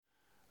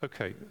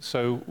Okay,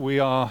 so we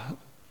are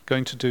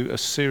going to do a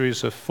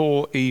series of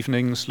 4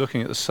 evenings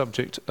looking at the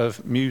subject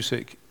of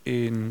music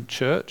in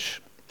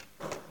church.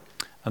 And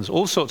there's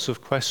all sorts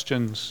of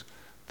questions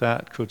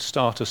that could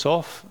start us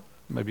off,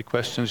 maybe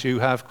questions you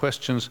have,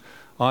 questions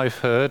I've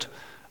heard.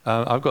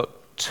 I've got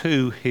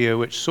 2 here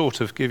which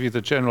sort of give you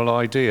the general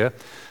idea.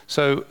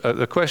 So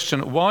the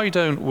question, why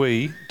don't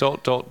we ...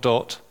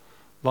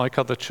 like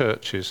other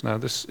churches? Now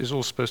this is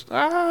all supposed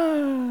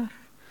to...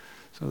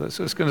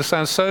 So it's going to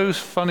sound so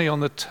funny on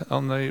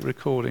the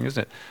recording,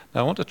 isn't it?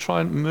 Now I want to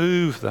try and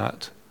move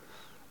that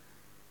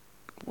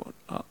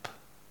up.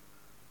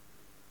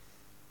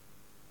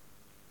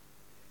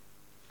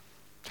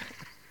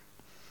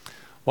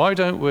 Why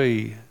don't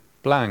we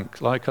blank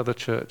like other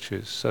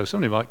churches? So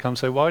somebody might come and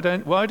say, why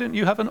don't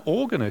you have an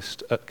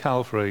organist at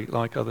Calvary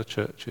like other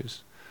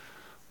churches?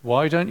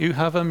 Why don't you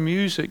have a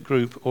music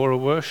group or a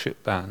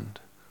worship band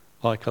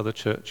like other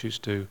churches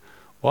do?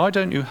 Why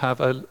don't you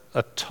have a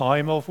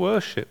time of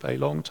worship, a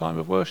long time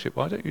of worship?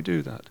 Why don't you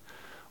do that?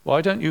 Why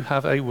don't you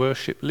have a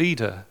worship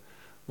leader?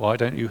 Why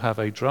don't you have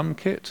a drum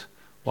kit?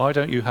 Why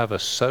don't you have a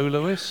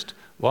soloist?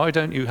 Why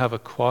don't you have a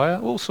choir?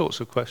 All sorts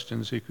of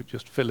questions. You could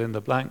just fill in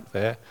the blank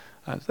there.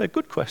 And they're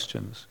good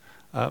questions.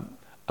 And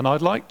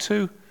I'd like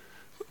for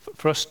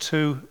us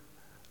to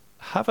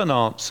have an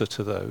answer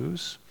to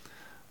those,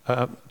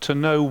 to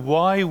know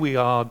why we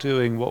are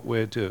doing what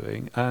we're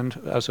doing,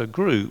 and as a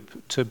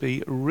group to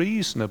be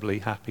reasonably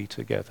happy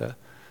together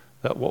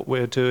that what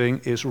we're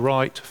doing is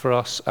right for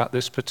us at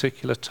this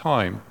particular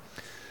time.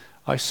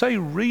 I say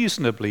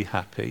reasonably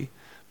happy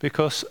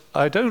because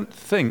I don't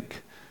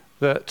think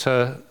that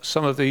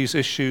some of these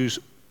issues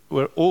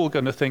we're all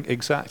going to think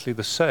exactly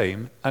the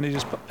same, and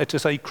it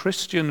is a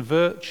Christian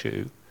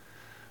virtue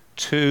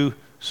to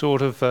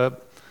sort of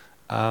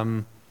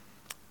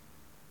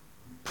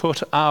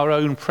put our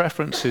own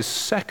preferences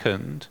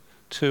second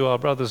to our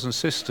brothers and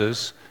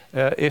sisters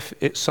if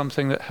it's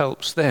something that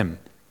helps them.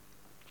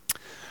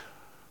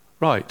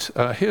 Right,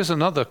 here's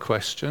another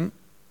question,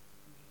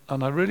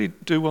 and I really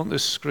do want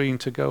this screen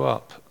to go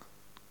up.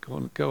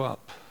 Go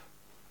up.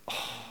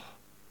 Oh.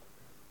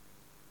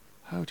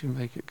 How do you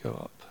make it go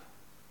up?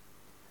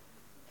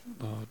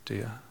 Oh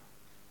dear.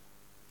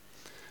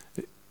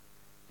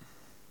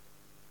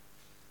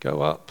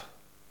 Go up.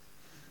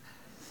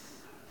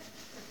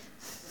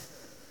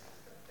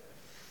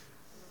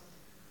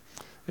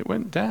 It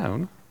went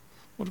down.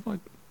 What have I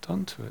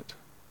done to it?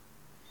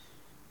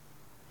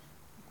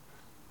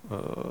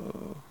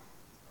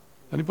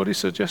 Anybody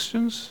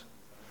suggestions?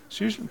 It's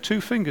usually 2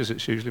 fingers.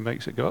 It usually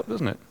makes it go up,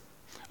 doesn't it?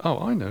 Oh,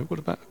 I know. What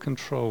about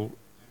control?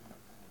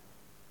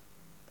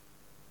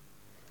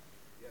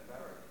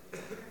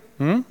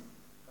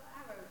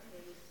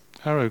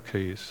 Arrow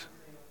keys.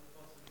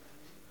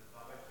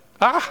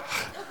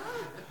 Ah!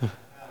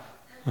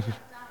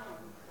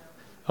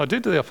 I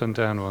did the up and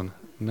down one.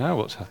 Now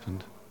what's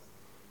happened?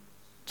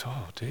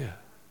 Oh dear.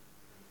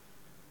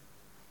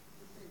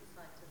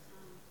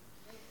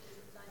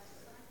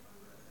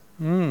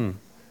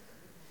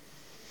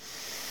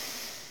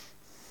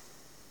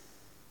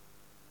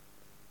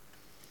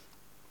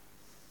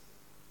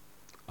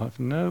 I've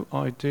no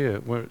idea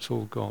where it's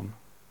all gone.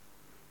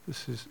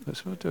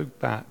 Let's go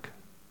back.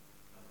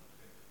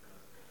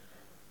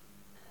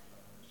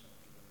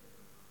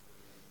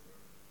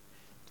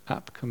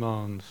 App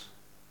commands.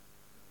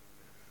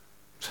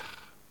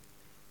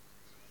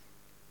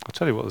 I'll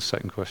tell you what the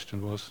second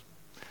question was.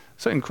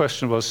 The second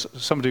question was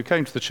somebody who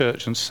came to the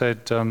church and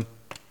said,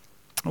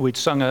 we'd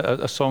sung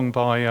a song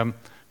by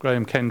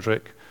Graham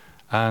Kendrick,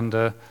 and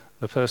the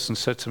person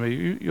said to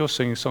me, you're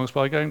singing songs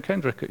by Graham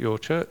Kendrick at your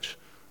church.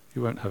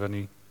 You won't have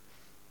any...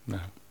 No,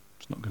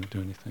 it's not going to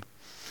do anything.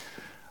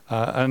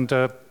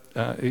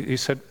 He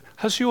said,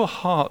 has your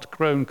heart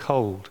grown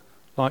cold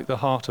like the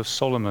heart of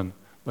Solomon?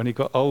 When he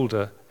got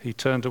older, he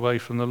turned away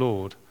from the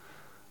Lord.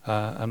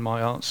 And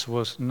my answer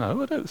was,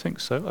 no, I don't think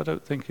so. I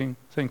don't think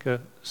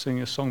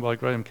singing a song by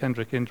Graham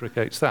Kendrick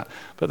indicates that.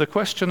 But the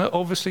questioner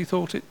obviously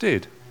thought it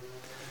did.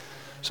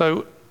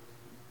 So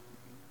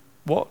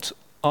what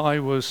I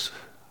was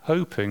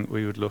hoping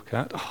we would look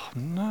at,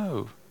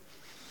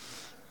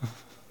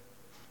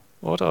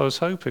 what I was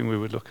hoping we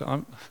would look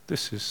at,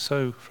 this is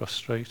so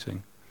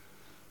frustrating.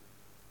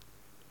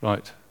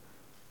 Right.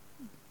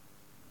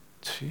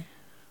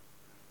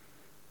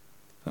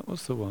 That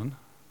was the one.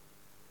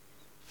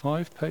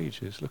 5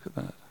 pages, look at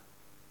that.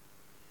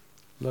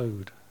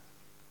 Load.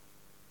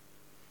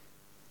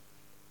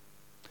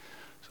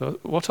 So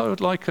what I would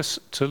like us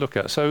to look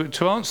at, so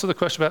to answer the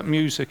question about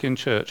music in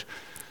church,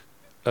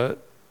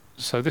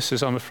 so this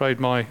is, I'm afraid,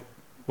 my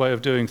way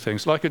of doing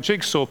things, like a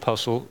jigsaw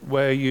puzzle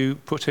where you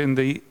put in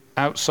the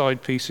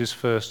outside pieces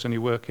first and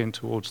you work in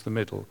towards the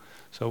middle.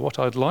 So what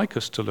I'd like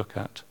us to look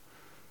at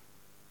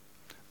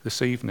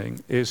this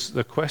evening is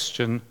the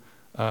question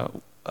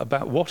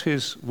about what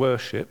is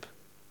worship,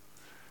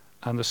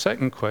 and the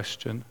second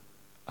question,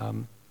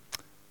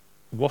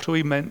 what are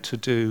we meant to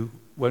do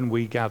when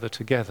we gather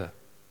together?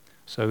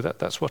 So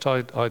that's what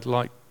I'd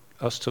like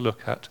us to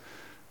look at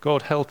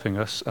God helping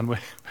us, and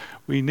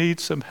we need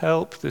some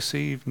help this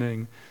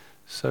evening.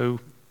 So,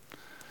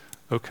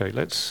 okay,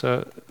 let's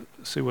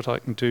see what I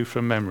can do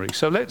from memory.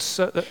 So let's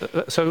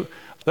do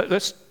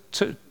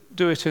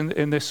it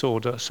in this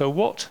order. So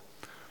what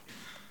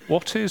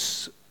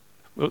is?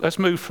 Well, let's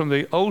move from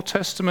the Old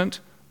Testament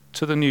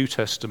to the New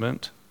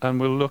Testament, and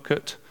we'll look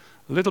at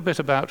a little bit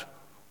about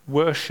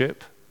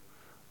worship,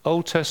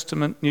 Old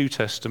Testament, New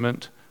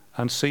Testament,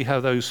 and see how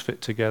those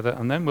fit together.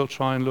 And then we'll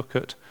try and look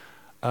at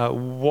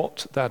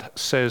what that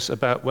says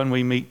about when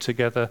we meet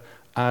together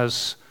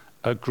as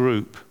a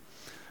group.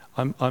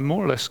 I'm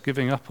more or less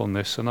giving up on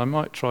this, and I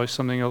might try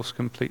something else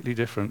completely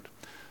different.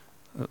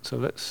 So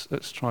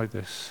let's try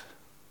this.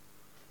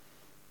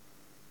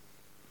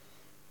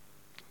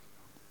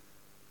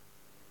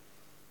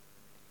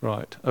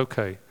 Right,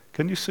 okay.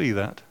 Can you see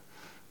that?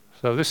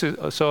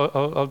 So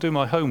I'll do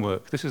my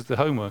homework. This is the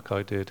homework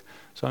I did.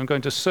 So I'm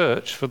going to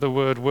search for the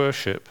word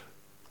worship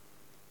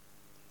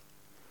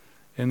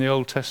in the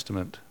Old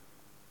Testament.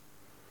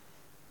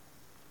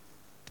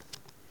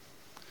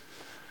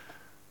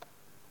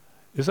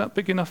 Is that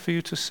big enough for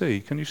you to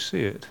see? Can you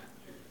see it?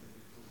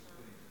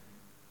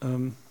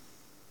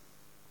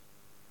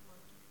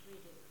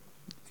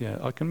 Yeah,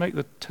 I can make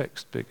the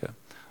text bigger.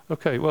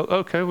 Okay, well,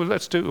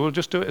 we'll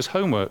just do it as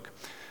homework.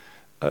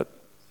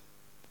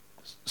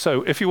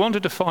 So if you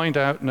wanted to find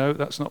out, no,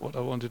 that's not what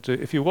I wanted to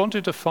do. If you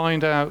wanted to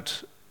find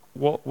out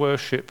what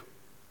worship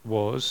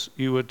was,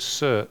 you would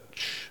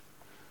search.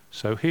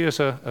 So here's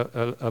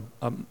a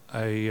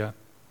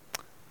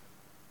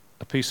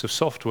piece of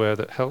software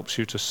that helps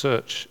you to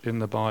search in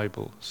the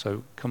Bible.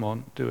 So come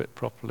on, do it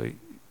properly.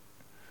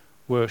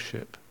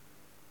 Worship.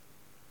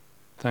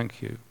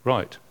 Thank you.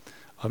 Right.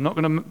 I'm not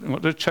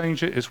going to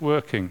change it. It's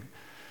working.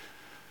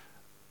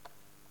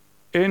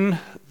 In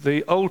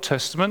the Old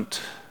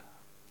Testament,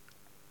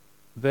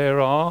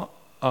 there are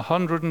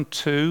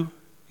 102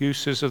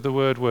 uses of the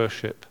word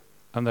worship,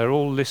 and they're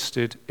all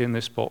listed in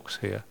this box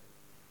here.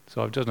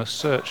 So I've done a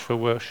search for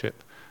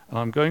worship, and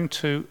I'm going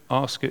to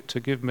ask it to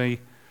give me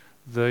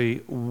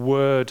the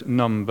word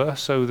number.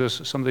 So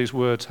some of these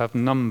words have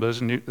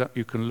numbers, and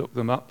you can look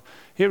them up.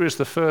 Here is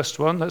the first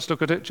one. Let's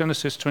look at it.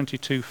 Genesis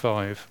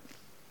 22:5.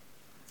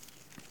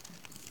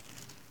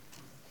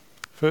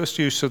 First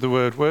use of the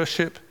word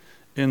worship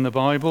in the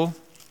Bible.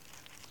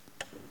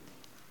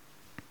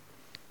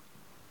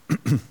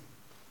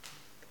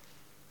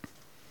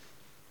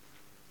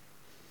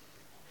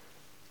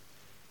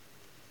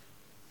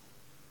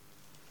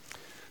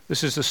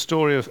 This is the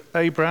story of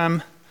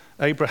Abraham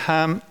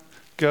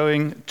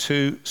going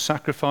to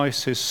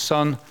sacrifice his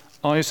son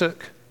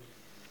Isaac.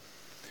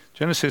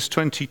 Genesis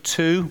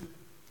 22.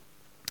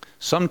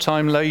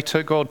 Sometime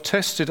later, God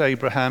tested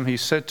Abraham. He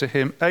said to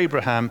him,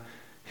 "Abraham,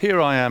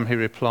 here I am," he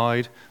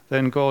replied.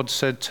 Then God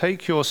said,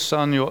 "Take your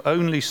son, your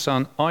only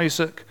son,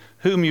 Isaac,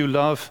 whom you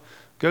love,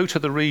 go to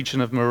the region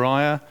of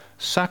Moriah,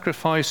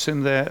 sacrifice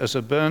him there as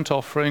a burnt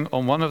offering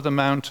on one of the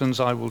mountains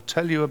I will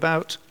tell you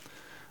about."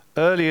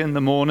 Early in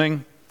the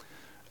morning,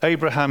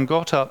 Abraham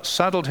got up,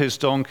 saddled his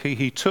donkey.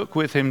 He took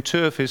with him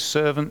 2 of his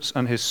servants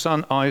and his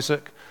son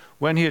Isaac.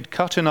 When he had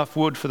cut enough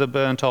wood for the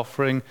burnt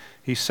offering,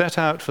 he set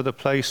out for the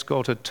place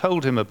God had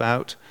told him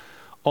about.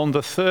 On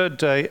the third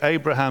day,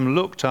 Abraham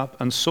looked up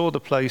and saw the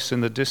place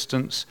in the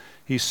distance.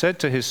 He said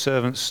to his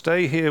servants,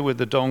 "Stay here with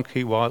the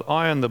donkey while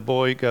I and the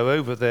boy go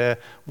over there.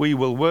 We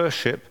will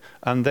worship,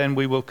 and then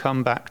we will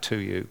come back to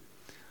you."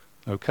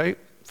 Okay,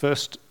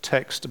 first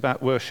text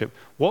about worship.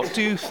 What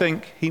do you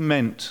think he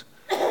meant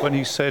when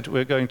he said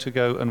we're going to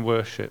go and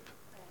worship?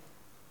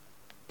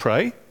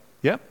 Pray?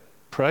 Yep,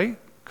 pray.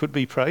 Could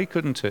be pray,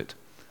 couldn't it?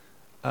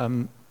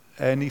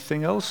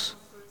 Anything else?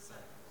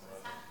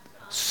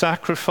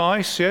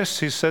 Sacrifice, yes.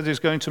 He said he's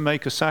going to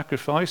make a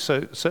sacrifice, so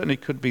it certainly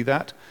could be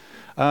that.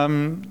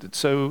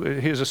 So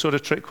here's a sort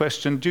of trick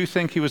question. Do you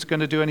think he was going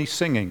to do any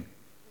singing?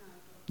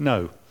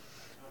 No.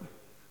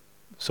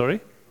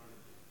 Sorry?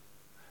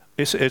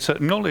 It's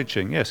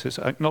acknowledging, yes, it's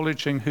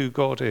acknowledging who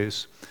God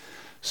is.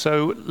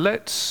 So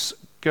let's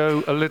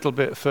go a little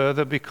bit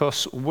further,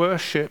 because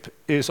worship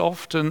is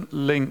often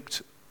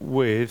linked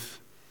with...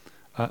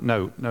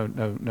 No.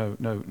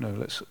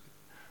 Let's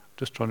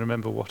just try and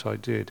remember what I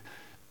did.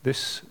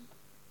 This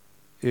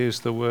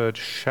is the word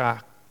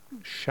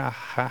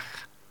shahach.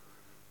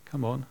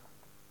 Come on.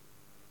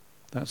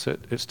 That's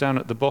it. It's down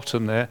at the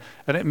bottom there.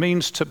 And it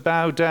means to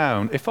bow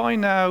down. If I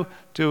now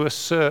do a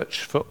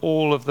search for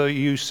all of the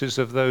uses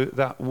of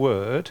that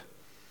word,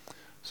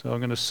 so I'm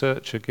going to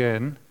search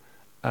again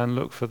and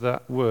look for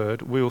that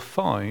word, we'll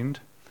find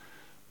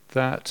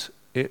that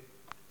it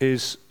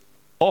is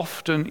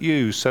often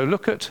used. So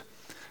look at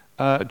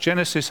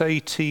Genesis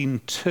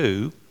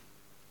 18:2,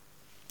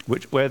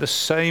 where the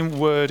same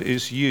word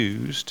is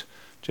used.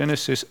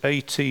 Genesis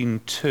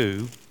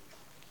 18:2.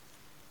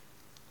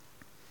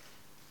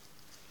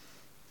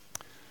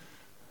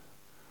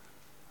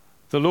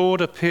 The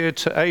Lord appeared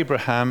to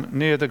Abraham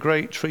near the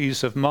great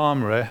trees of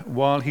Mamre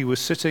while he was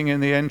sitting in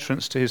the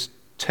entrance to his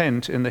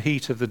tent in the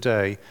heat of the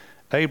day.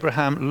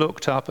 Abraham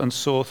looked up and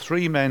saw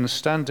 3 men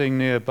standing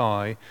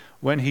nearby.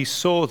 when he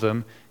saw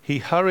them, he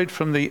hurried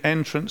from the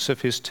entrance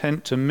of his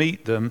tent to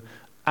meet them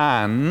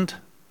and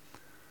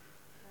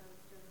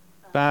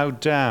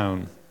bowed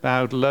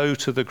low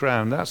to the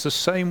ground. That's the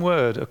same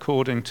word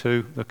according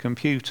to the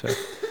computer.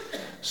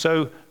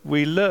 So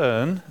we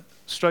learn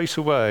straight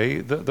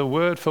away that the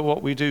word for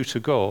what we do to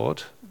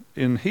God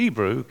in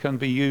Hebrew can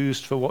be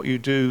used for what you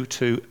do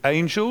to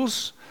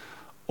angels,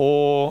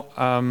 or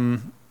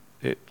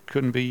it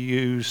can be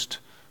used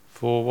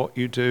for what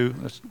you do,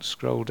 let's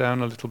scroll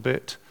down a little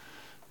bit,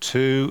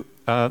 to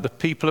the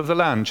people of the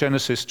land.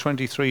 Genesis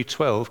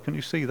 23:12. Can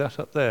you see that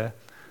up there?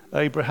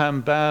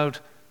 Abraham bowed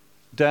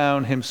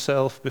down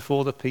himself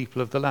before the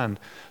people of the land.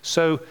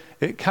 So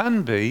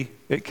the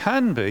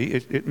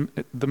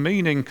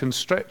meaning can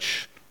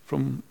stretch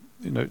from,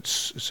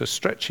 it's a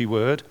stretchy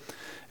word.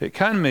 It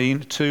can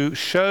mean to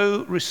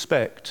show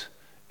respect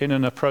in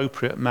an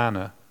appropriate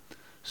manner.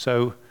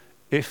 So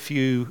if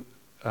you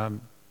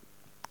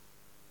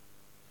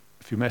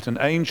met an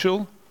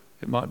angel,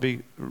 it might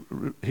be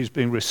he's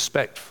being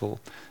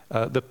respectful.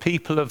 The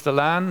people of the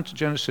land,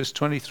 Genesis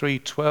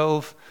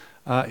 23:12,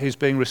 he's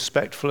being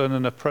respectful in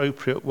an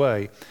appropriate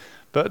way.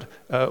 But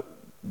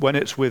when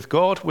it's with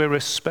God, we're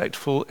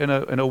respectful in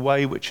a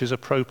way which is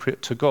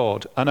appropriate to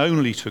God and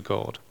only to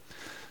God.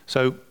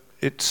 So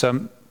it's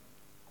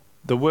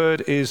the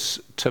word is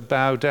to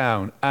bow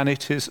down, and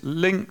it is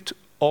linked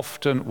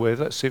often with.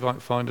 Let's see if I can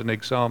find an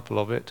example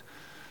of it.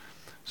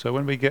 So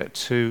when we get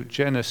to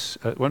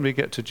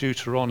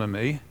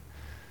Deuteronomy,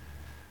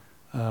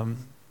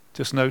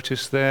 just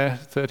notice there,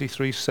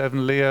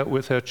 33:7, Leah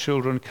with her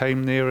children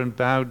came near and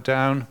bowed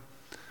down.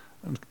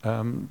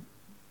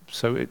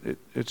 So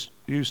it's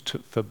used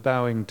for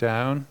bowing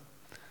down.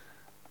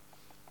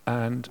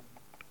 And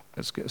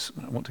I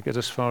want to get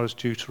as far as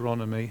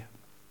Deuteronomy.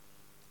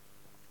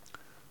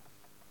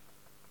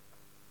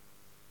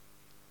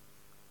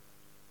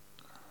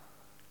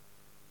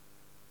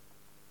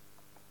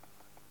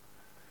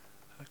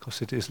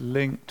 Because it is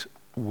linked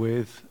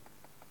with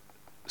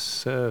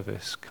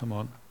service. Come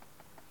on.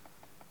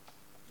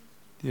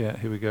 Yeah,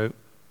 here we go.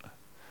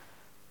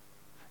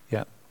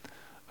 Yeah.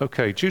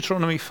 Okay,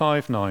 Deuteronomy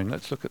 5:9.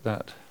 Let's look at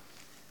that.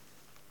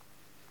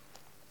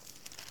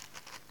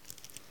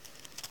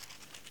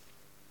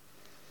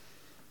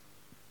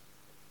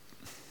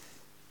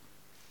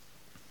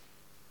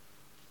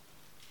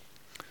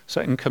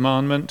 Second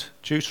commandment,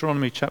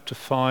 Deuteronomy chapter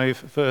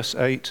 5, verse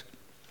 8.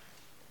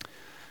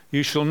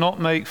 You shall not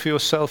make for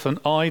yourself an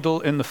idol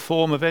in the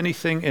form of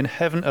anything in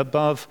heaven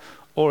above,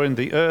 or in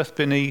the earth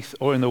beneath,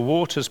 or in the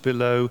waters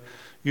below.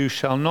 You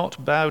shall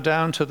not bow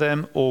down to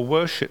them or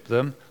worship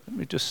them. Let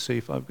me just see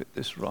if I've got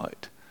this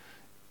right.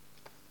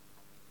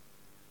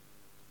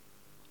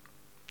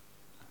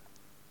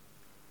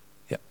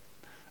 Yeah.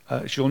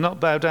 You shall not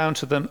bow down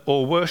to them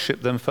or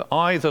worship them, for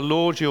I, the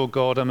Lord your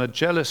God, am a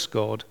jealous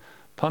God,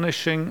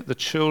 punishing the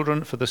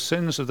children for the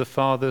sins of the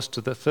fathers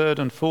to the third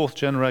and fourth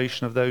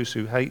generation of those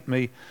who hate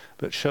me,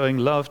 but showing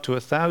love to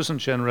 1,000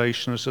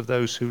 generations of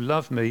those who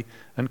love me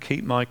and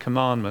keep my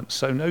commandments.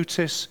 So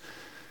notice,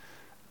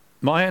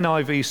 my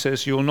NIV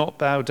says you'll not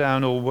bow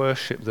down or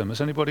worship them.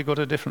 Has anybody got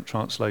a different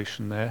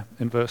translation there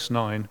in verse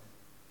 9?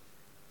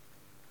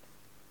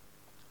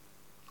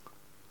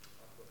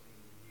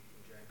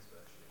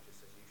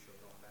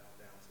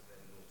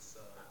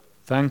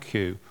 Thank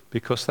you,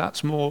 because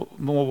that's more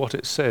what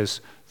it says.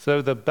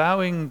 So the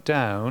bowing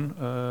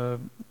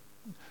down,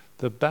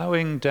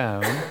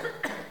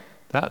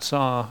 that's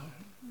our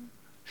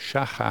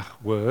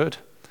shachach word.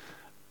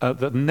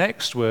 The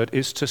next word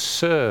is to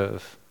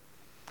serve.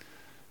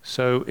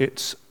 So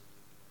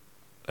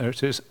there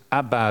it is,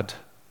 abad.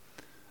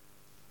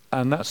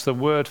 And that's the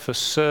word for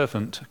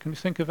servant. Can you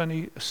think of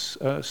any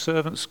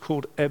servants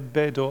called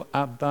ebed or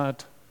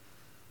abad?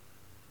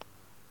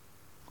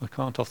 I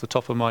can't off the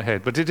top of my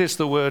head, but it is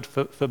the word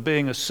for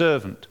being a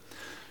servant.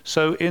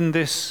 So in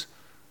this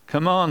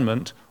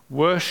commandment,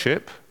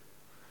 worship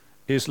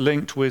is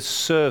linked with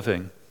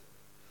serving.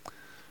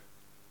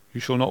 You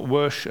shall not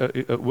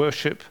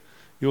worship.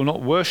 You'll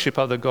not worship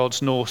other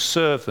gods nor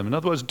serve them. In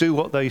other words, do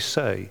what they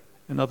say.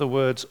 In other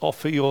words,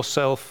 offer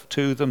yourself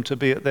to them to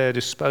be at their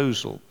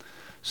disposal.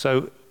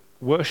 So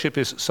worship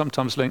is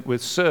sometimes linked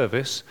with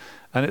service,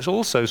 and it's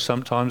also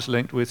sometimes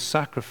linked with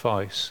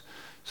sacrifice.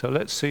 So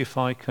let's see if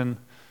I can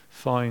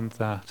find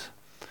that.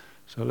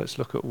 So let's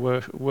look at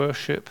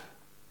worship,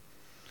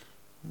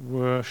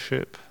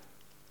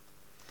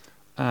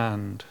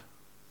 and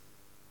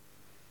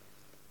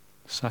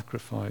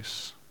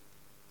sacrifice.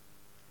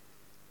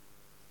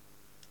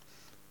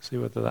 See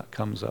whether that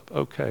comes up.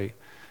 Okay.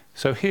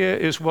 So here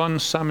is 1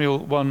 Samuel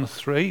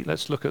 1:3.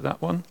 Let's look at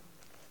that one.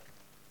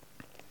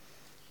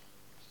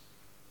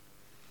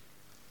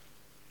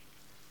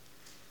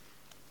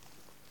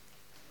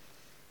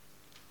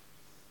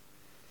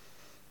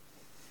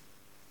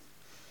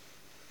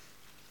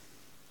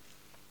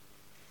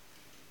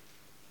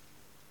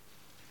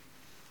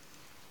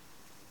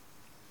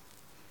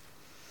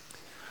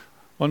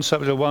 On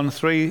Samuel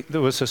 1:3, there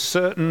was a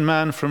certain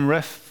man from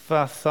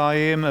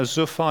Rephathaim, a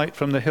Zuphite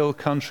from the hill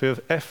country of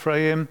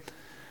Ephraim,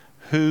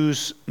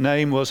 whose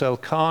name was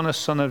Elkanah,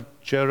 son of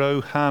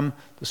Jeroham,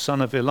 the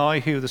son of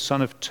Elihu, the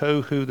son of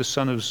Tohu, the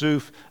son of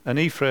Zuph, an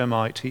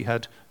Ephraimite. He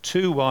had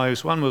 2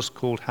 wives. One was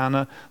called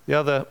Hannah, the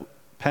other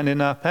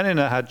Peninnah.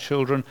 Peninnah had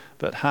children,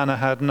 but Hannah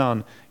had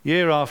none.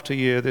 Year after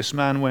year, this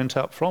man went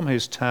up from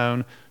his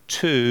town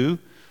to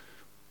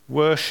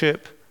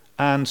worship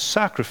and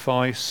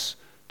sacrifice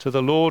to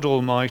the Lord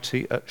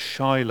Almighty at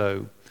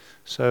Shiloh.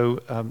 So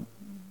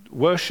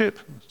worship,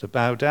 to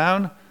bow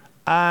down,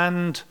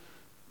 and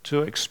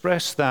to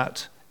express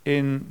that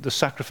in the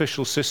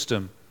sacrificial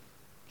system.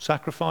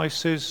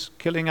 Sacrifices,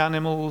 killing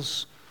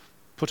animals,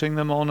 putting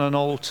them on an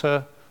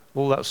altar,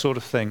 all that sort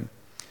of thing.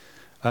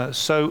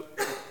 So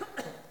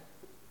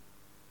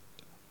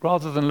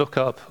rather than look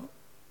up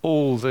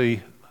all the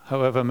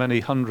however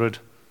many hundred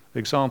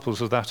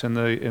examples of that in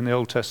the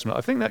Old Testament,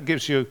 I think that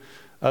gives you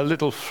a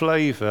little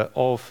flavour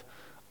of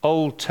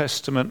Old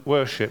Testament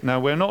worship. Now,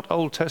 we're not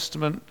Old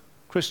Testament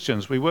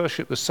Christians. We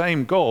worship the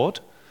same God,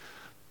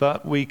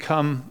 but we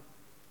come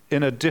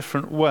in a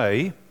different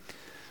way.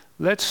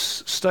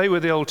 Let's stay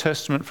with the Old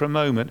Testament for a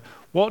moment.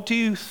 What do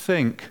you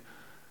think,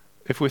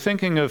 if we're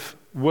thinking of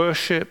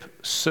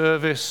worship,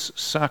 service,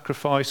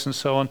 sacrifice, and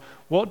so on,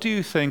 what do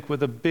you think were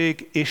the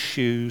big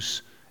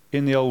issues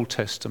in the Old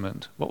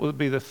Testament? What would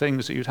be the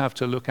things that you'd have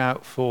to look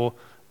out for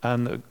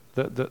and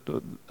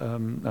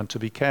to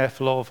be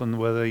careful of, and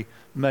were the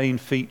main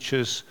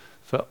features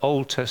for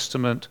Old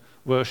Testament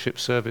worship,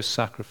 service,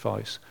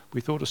 sacrifice?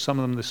 We thought of some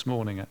of them this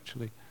morning,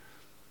 actually.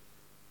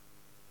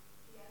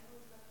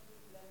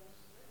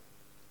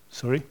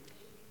 Sorry?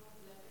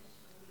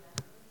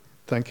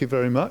 Thank you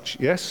very much.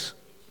 Yes?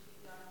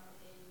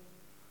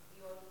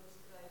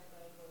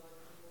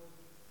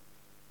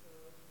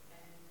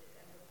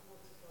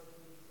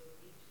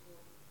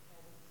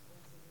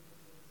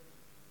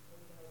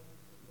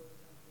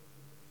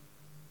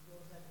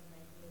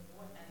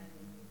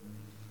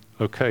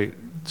 Okay,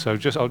 so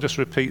I'll just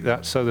repeat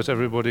that so that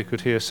everybody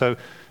could hear. So,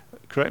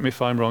 correct me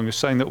if I'm wrong, you're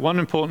saying that one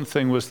important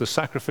thing was the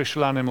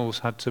sacrificial animals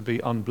had to be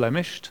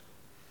unblemished.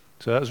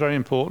 So that was very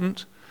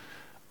important.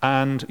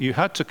 And you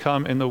had to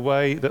come in the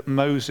way that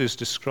Moses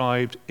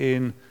described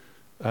in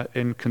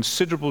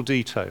considerable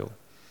detail.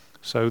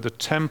 So the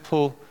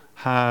temple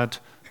had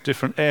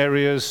different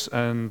areas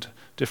and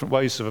different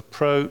ways of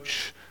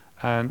approach,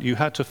 and you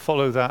had to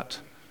follow that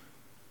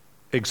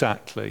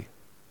exactly.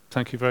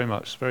 Thank you very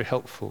much. It's very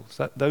helpful.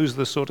 Those are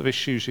the sort of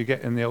issues you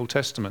get in the Old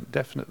Testament,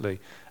 definitely.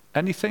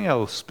 Anything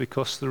else?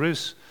 Because there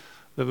was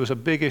a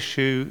big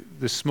issue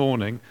this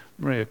morning.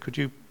 Maria, could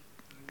you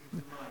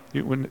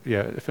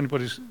if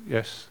anybody's,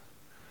 yes.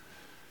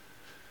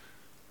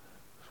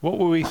 What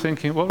were we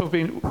thinking?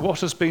 What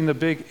has been the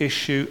big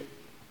issue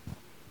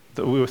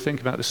that we were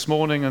thinking about this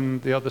morning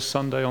and the other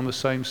Sunday on the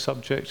same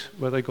subject,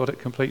 where they got it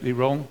completely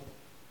wrong?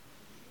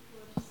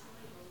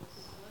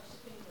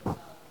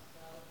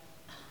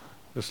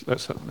 Let's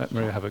let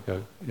Maria have a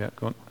go. Yeah,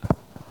 go on.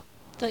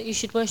 That you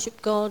should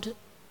worship God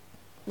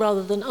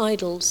rather than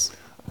idols.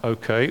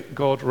 Okay,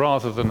 God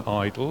rather than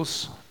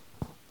idols.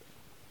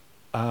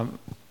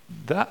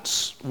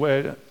 That's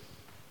where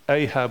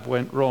Ahab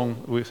went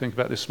wrong, we think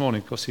about this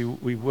morning, because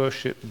we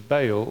worshipped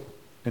Baal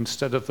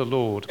instead of the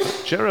Lord.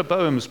 But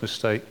Jeroboam's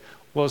mistake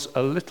was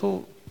a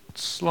little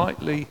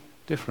slightly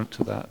different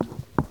to that.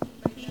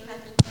 He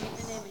had to create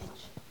an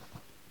image.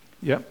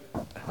 Yep.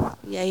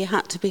 Yeah, you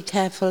had to be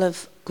careful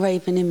of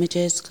graven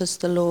images because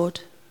the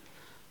Lord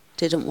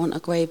didn't want a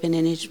graven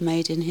image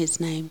made in his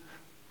name.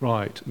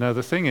 Right. Now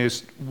the thing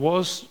is,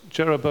 was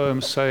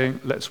Jeroboam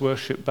saying, let's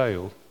worship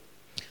Baal?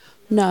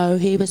 No,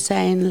 he was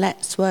saying,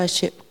 let's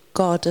worship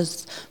God,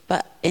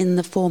 but in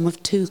the form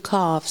of 2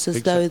 calves,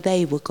 as though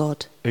they were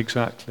God.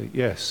 Exactly,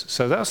 yes.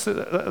 So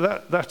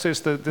that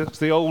is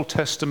the Old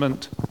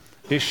Testament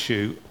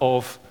issue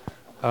of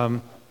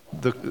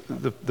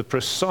the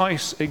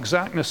precise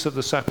exactness of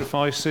the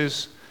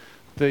sacrifices,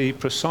 the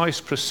precise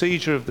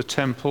procedure of the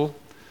temple,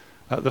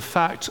 the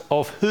fact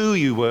of who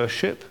you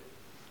worship,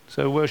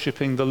 so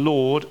worshipping the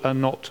Lord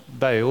and not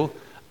Baal,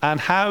 and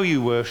how you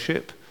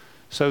worship,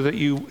 so that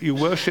you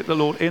worship the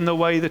Lord in the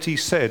way that he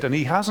said. And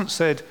he hasn't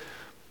said,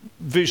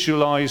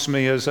 visualize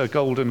me as a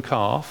golden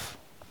calf.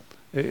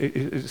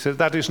 It said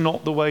that is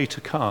not the way to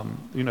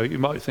come. You know, you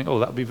might think, oh,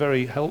 that would be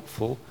very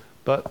helpful,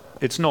 but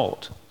it's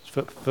not.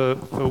 For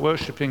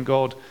worshipping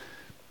God,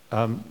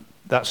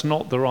 that's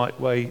not the right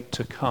way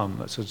to come.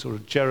 That's a sort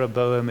of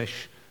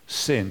Jeroboamish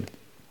sin.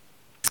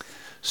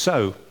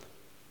 So,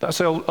 that's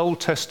the Old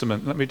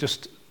Testament. Let me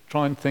just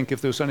try and think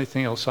if there was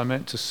anything else I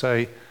meant to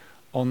say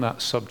on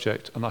that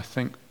subject, and I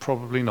think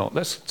probably not.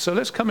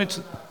 Let's come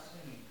into...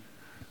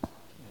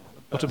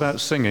 What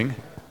about singing?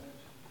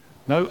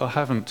 No, I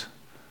haven't.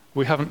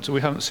 We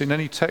haven't seen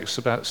any texts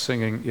about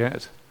singing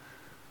yet.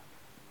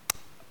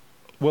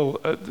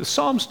 Well, the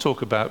Psalms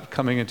talk about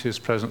coming into his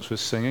presence with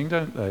singing,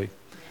 don't they?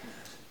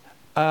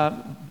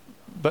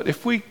 But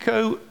if we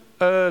go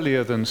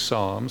earlier than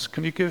Psalms,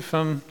 can you give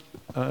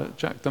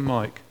Jack the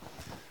mic?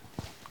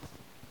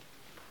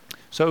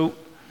 So,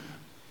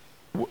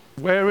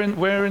 where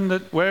in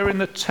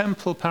the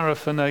temple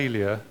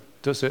paraphernalia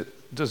does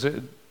it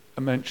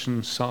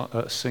mention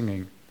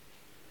singing?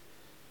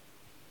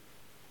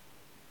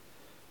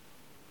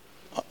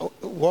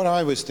 What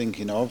I was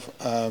thinking of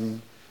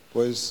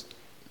was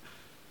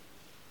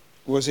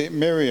it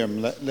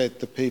Miriam that led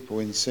the people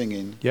in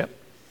singing? Yep.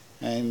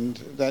 And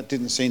that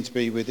didn't seem to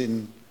be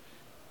within,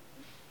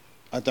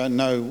 I don't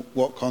know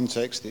what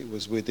context it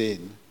was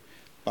within,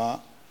 but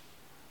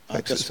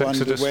I just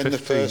wondered when 15. The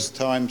first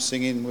time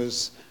singing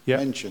was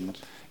mentioned.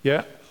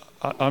 Yeah,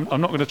 I'm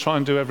not going to try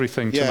and do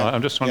everything tonight.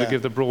 I'm just trying to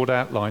give the broad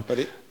outline.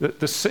 But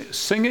the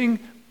singing,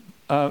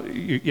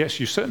 yes,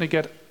 you certainly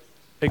get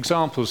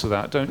examples of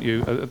that, don't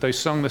you? They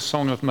sung the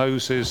Song of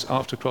Moses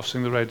after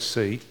crossing the Red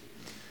Sea.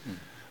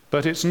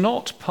 But it's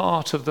not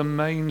part of the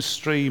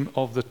mainstream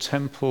of the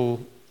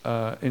temple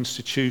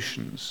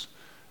institutions.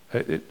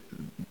 That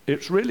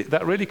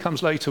really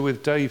comes later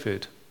with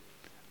David.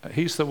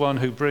 He's the one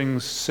who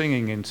brings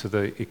singing into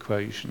the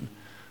equation.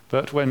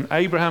 But when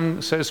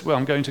Abraham says, well,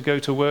 I'm going to go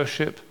to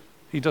worship,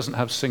 he doesn't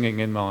have singing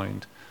in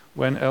mind.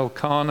 When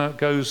Elkanah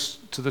goes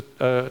to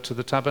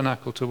the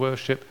tabernacle to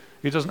worship,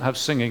 he doesn't have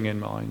singing in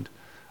mind.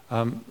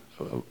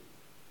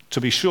 To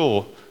be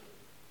sure,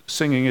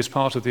 singing is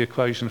part of the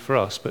equation for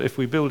us, but if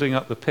we're building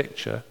up the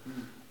picture,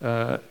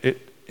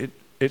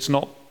 it's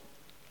not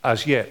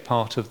as yet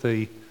part of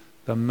the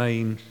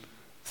main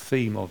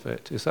theme of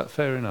it. Is that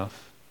fair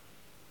enough?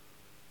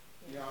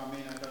 Yeah, I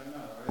mean, I don't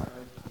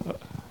know.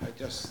 I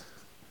just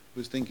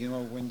was thinking,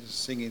 well, when does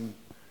singing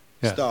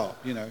start,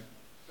 you know?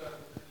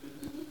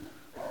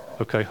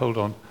 Okay, hold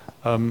on.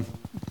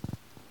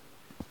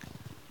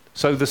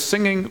 So the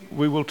singing,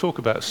 we will talk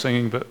about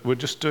singing, but we're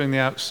just doing the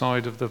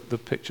outside of the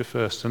picture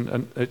first,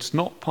 and it's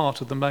not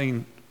part of the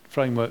main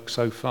framework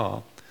so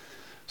far.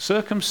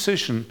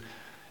 Circumcision,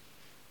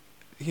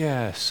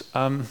 yes,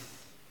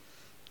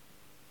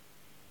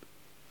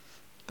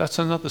 that's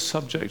another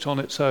subject on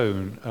its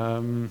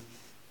own.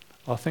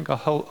 I think I'll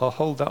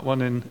hold that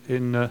one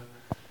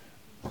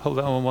hold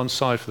that on one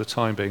side for the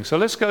time being. So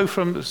let's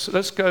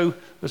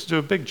do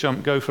a big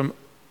jump. Go from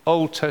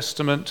Old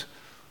Testament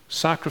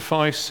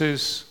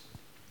sacrifices,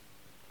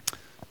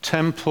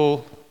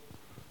 temple,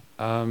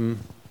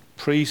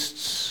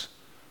 priests,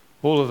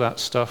 all of that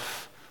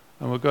stuff,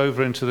 and we'll go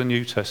over into the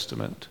New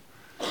Testament.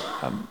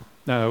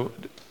 Now,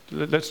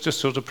 let's just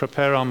sort of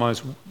prepare our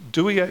minds.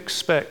 Do we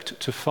expect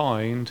to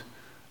find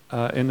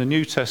in the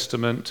New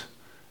Testament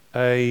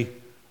a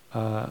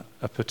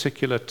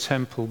particular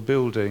temple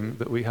building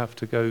that we have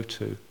to go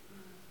to?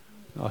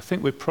 I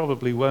think we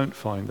probably won't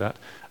find that.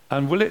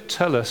 And will it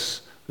tell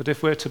us that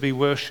if we're to be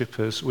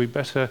worshippers, we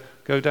better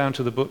go down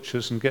to the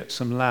butchers and get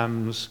some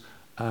lambs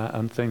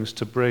and things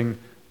to bring,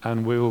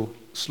 and we'll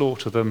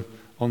slaughter them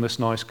on this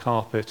nice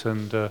carpet?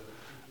 And are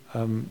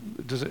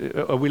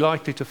we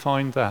likely to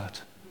find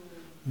that?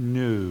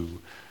 No.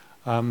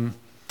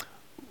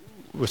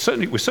 We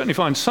certainly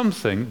find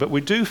something, but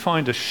we do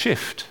find a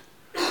shift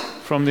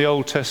from the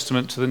Old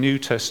Testament to the New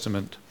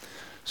Testament.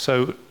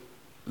 So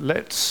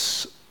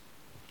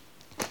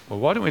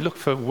why don't we look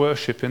for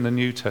worship in the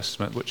New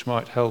Testament, which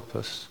might help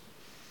us.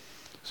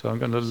 So I'm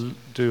going to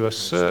do a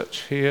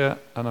search here,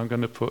 and I'm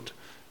going to put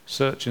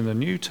search in the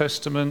New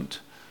Testament,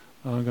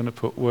 and I'm going to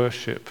put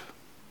worship.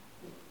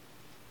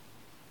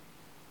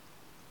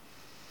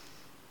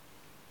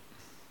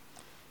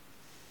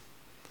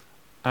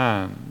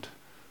 And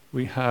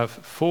we have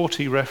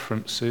 40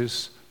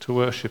 references to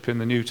worship in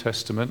the New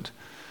Testament.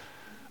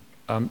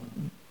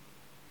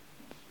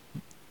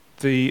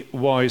 The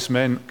wise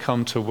men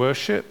come to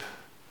worship.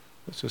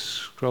 Let's just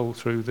scroll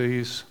through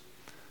these.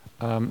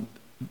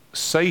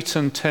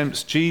 Satan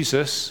tempts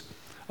Jesus.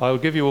 I'll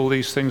give you all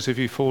these things if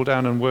you fall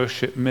down and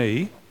worship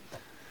me.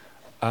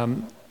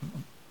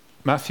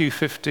 Matthew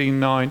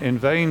 15:9, in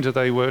vain do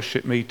they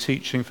worship me,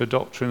 teaching for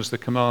doctrines the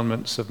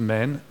commandments of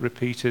men,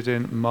 repeated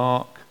in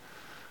Mark,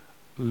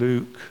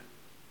 Luke.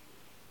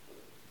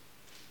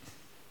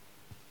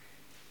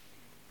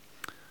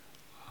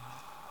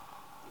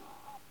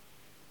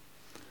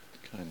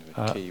 Kind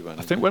of a key one.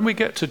 I think when we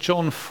get to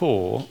John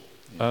 4,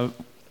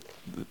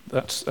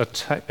 that's a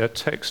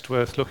text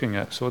worth looking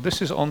at. So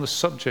this is on the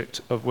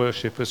subject of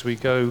worship as we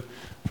go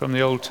from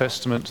the Old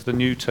Testament to the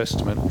New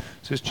Testament.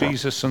 This is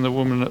Jesus and the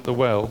woman at the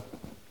well.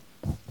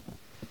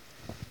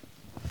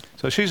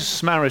 So she's a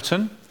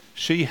Samaritan.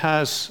 She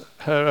has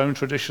her own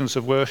traditions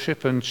of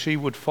worship, and she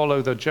would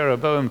follow the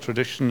Jeroboam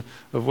tradition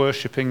of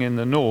worshipping in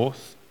the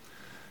north,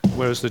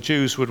 whereas the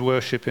Jews would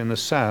worship in the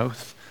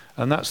south.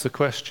 And that's the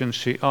question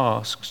she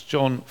asks,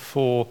 John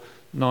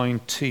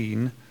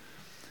 4:19.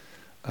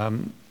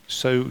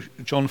 So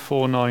John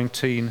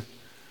 4:19,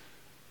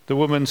 the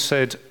woman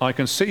said, I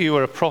can see you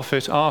are a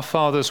prophet. Our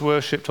fathers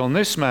worshipped on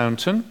this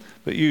mountain,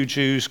 but you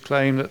Jews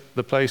claim that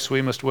the place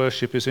we must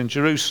worship is in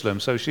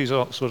Jerusalem. So she's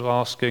sort of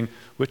asking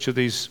which of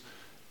these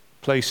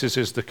places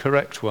is the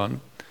correct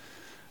one.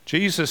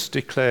 Jesus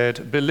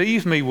declared,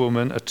 believe me,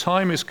 woman, a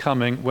time is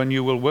coming when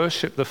you will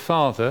worship the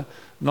Father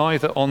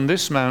neither on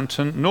this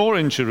mountain nor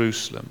in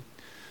Jerusalem.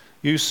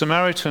 You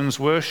Samaritans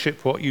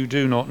worship what you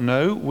do not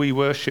know. We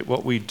worship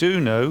what we do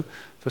know,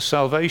 for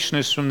salvation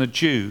is from the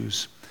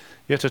Jews.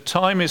 Yet a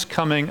time is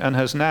coming and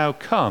has now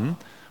come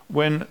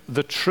when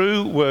the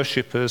true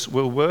worshippers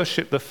will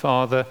worship the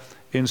Father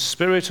in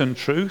spirit and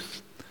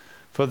truth,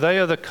 for they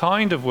are the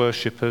kind of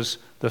worshippers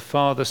the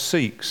Father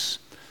seeks.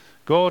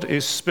 God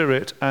is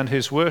spirit, and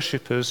his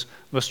worshippers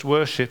must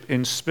worship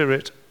in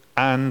spirit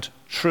and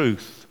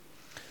truth.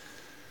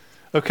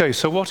 Okay,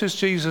 so what is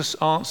Jesus'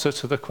 answer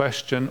to the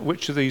question,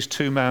 which of these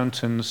two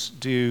mountains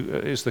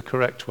is the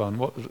correct one?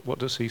 What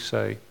does he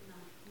say?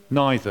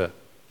 Neither.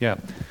 Yeah.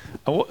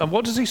 And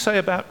what does he say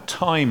about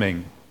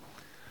timing?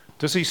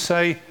 Does he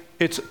say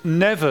it's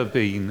never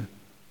been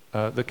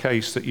the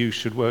case that you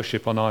should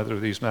worship on either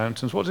of these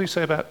mountains? What does he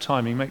say about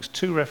timing? He makes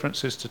two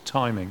references to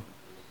timing.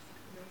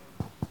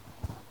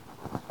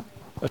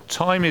 A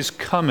time is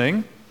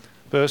coming,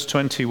 verse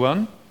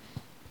 21,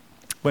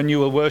 when you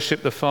will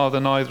worship the Father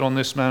neither on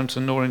this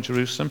mountain nor in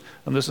Jerusalem.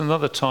 And there's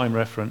another time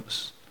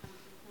reference.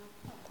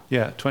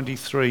 Yeah,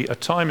 23. A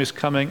time is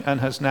coming and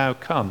has now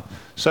come.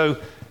 So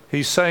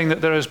he's saying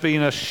that there has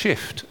been a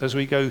shift as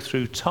we go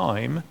through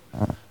time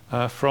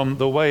from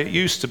the way it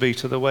used to be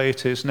to the way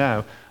it is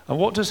now. And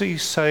what does he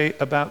say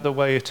about the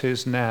way it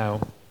is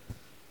now?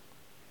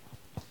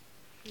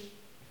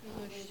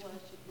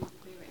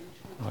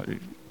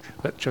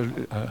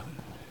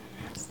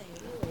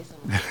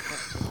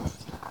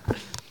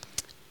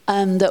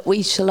 That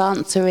we shall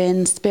answer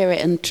in spirit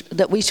and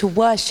that we shall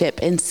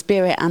worship in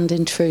spirit and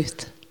in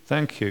truth.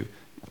 Thank you.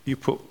 You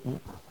put,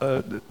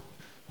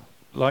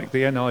 like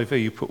the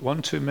NIV, you put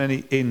one too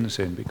many ins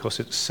in because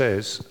it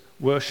says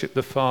worship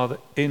the Father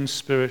in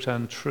spirit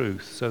and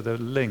truth. So they're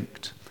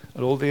linked.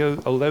 And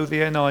although the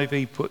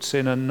NIV puts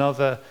in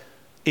another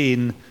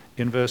in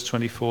verse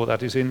 24,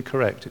 that is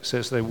incorrect. It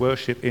says they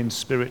worship in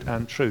spirit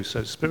and truth.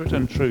 So spirit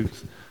and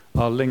truth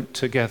are linked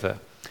together.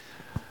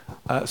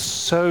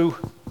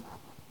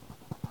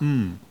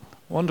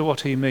 Wonder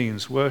what he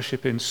means,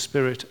 worship in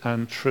spirit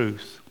and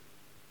truth.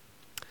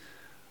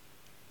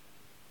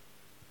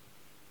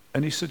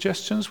 Any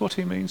suggestions what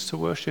he means to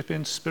worship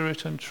in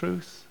spirit and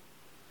truth?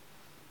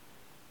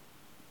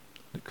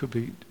 It could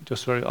be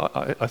just very...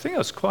 I think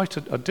that's quite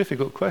a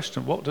difficult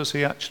question. What does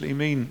he actually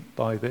mean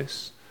by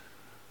this?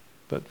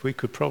 But we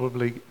could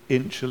probably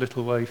inch a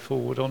little way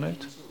forward on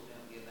it. It's all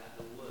going to be about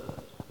the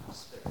word,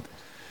 spirit.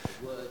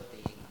 The word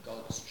being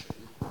God's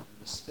truth, and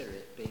the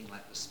spirit being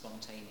like the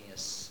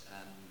spontaneous,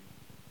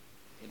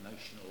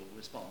 emotional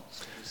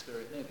response to the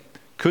spirit moving.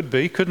 Could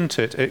be, couldn't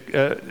it?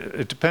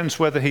 It depends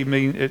whether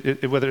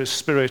whether it's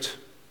spirit,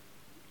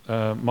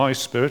 my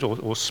spirit,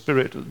 or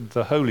spirit,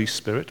 the Holy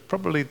Spirit,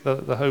 probably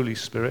the Holy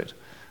Spirit,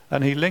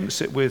 and he links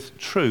it with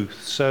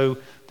truth. So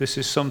this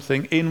is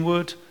something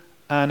inward,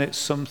 and it's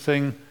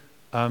something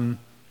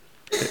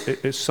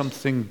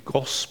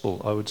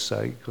gospel, I would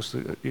say, because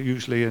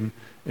usually in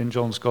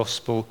John's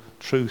gospel,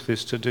 truth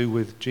is to do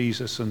with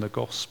Jesus and the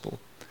gospel.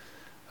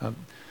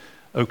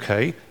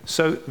 Okay,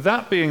 so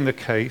that being the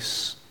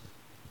case,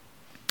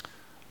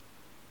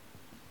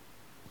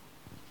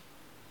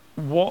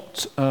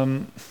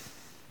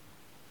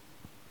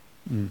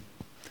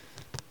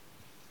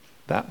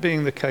 that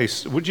being the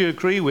case, would you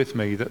agree with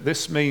me that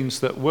this means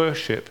that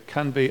worship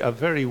can be a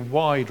very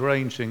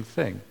wide-ranging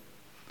thing?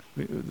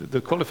 The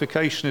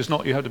qualification is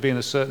not you have to be in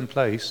a certain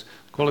place.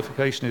 The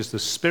qualification is the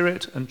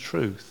spirit and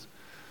truth.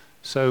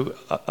 So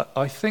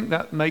I think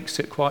that makes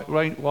it quite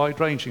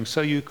wide-ranging.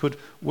 So you could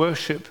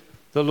worship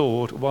the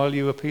Lord while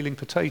you were peeling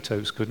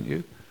potatoes, couldn't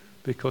you?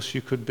 Because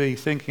you could be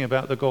thinking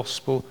about the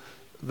gospel.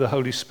 The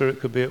Holy Spirit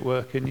could be at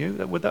work in you.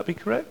 Would that be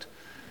correct?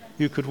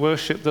 You could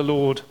worship the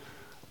Lord,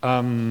 I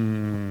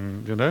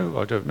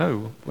don't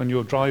know, when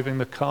you're driving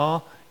the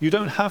car. You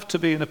don't have to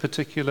be in a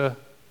particular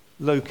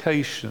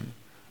location.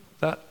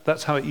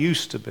 That's how it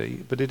used to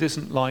be, but it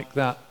isn't like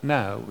that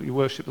now. You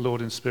worship the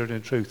Lord in spirit and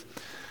in truth.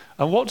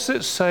 And what does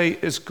it say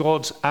is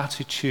God's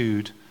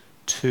attitude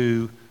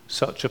to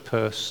such a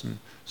person?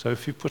 So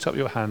if you put up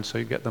your hand so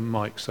you get the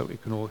mic so we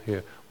can all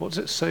hear. What does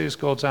it say is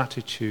God's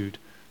attitude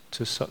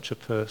to such a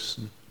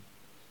person?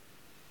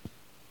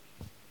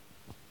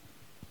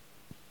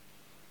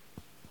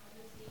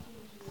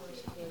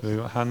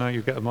 Hannah,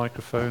 you get a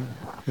microphone.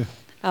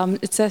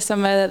 It says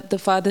somewhere that the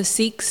Father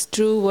seeks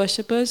true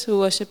worshippers who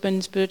worship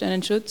in spirit and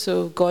in truth,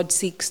 so God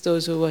seeks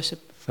those who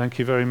worship. Thank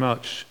you very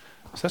much.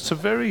 That's a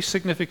very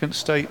significant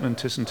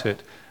statement, isn't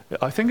it?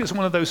 I think it's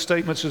one of those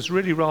statements that's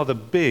really rather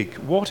big.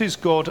 What is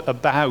God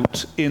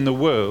about in the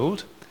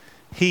world?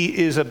 He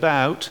is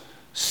about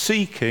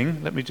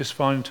seeking, let me just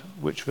find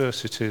which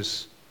verse it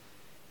is.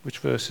 Which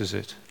verse is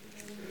it?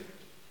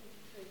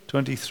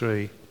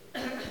 23.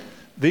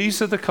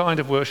 These are the kind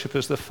of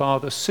worshippers the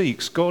Father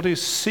seeks. God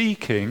is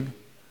seeking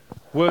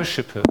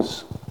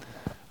worshippers.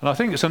 And I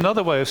think it's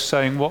another way of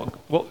saying what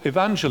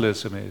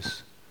evangelism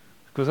is,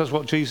 because that's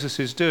what Jesus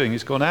is doing.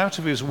 He's gone out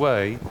of his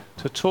way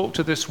to talk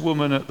to this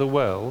woman at the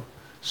well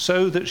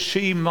so that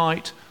she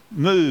might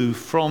move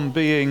from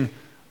being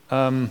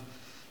far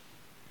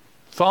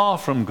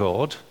from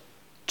God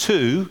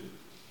to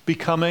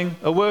becoming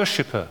a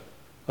worshipper.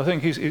 I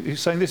think he's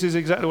saying this is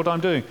exactly what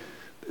I'm doing.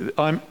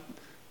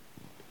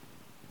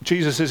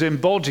 Jesus is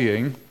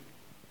embodying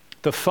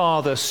the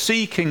Father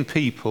seeking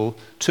people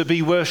to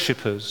be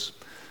worshippers.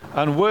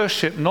 And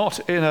worship not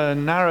in a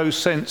narrow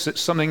sense,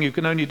 it's something you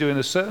can only do in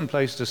a certain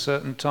place at a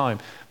certain time,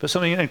 but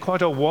something in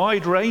quite a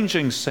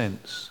wide-ranging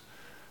sense.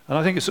 And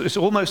I think it's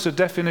almost a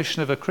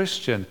definition of a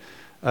Christian.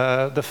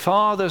 The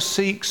Father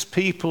seeks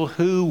people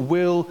who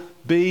will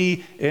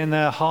be in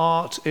their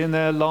heart, in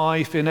their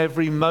life, in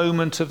every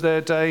moment of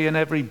their day, in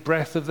every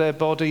breath of their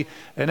body,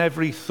 in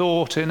every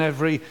thought, in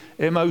every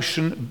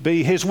emotion,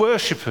 be his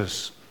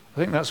worshippers. I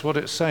think that's what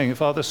it's saying. The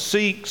Father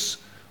seeks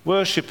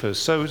worshippers.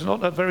 So it's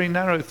not a very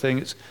narrow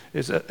thing.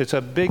 It's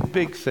a big,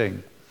 big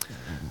thing.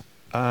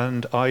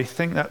 And I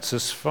think that's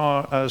as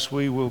far as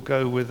we will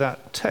go with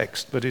that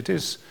text. But it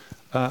is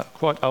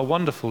quite a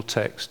wonderful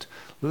text.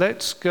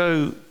 Let's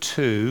go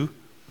to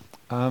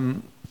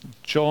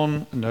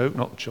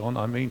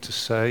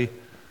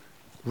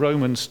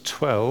Romans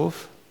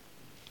 12.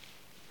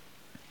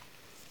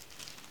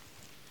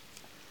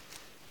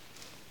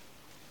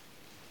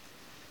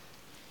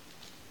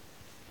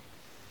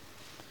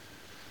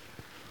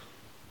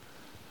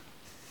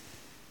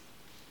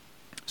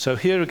 So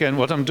here again,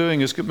 what I'm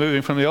doing is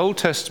moving from the Old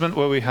Testament,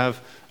 where we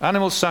have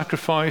animal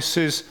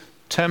sacrifices,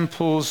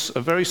 temples,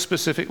 a very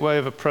specific way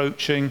of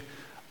approaching,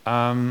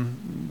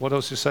 what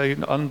else you say,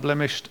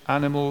 unblemished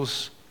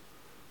animals,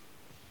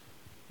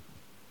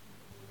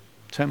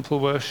 temple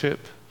worship.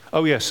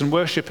 Oh yes, and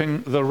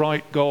worshipping the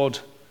right God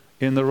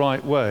in the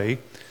right way.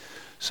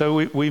 So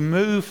we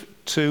move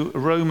to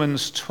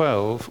Romans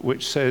 12,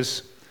 which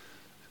says,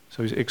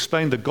 so he's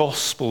explained the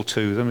gospel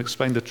to them,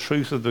 explained the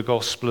truth of the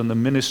gospel and the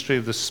ministry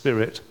of the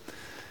Spirit.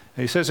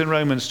 And he says in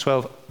Romans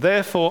 12,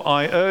 "Therefore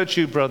I urge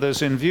you,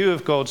 brothers, in view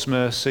of God's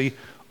mercy,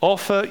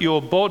 offer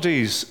your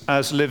bodies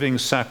as living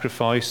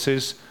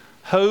sacrifices,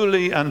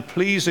 holy and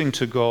pleasing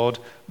to God.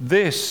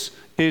 This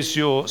is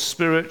your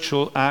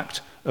spiritual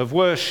act of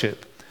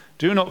worship.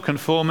 Do not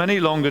conform any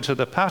longer to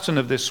the pattern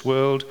of this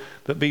world,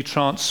 but be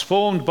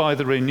transformed by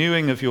the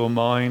renewing of your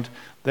mind.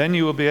 Then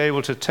you will be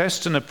able to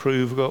test and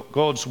approve what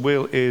God's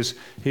will is,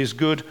 his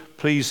good,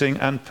 pleasing,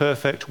 and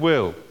perfect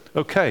will."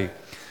 Okay,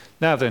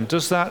 now then,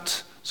 does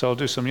that, so I'll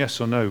do some yes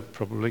or no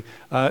probably,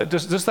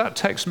 does that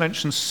text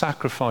mention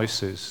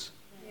sacrifices?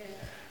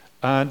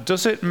 Yeah.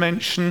 Does it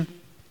mention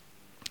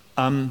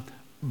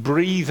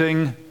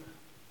breathing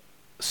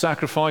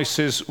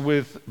sacrifices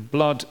with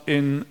blood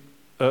in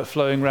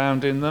flowing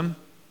round in them?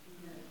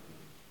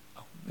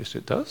 No. Yes,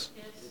 it does.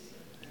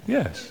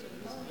 Yes.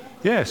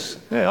 Yes,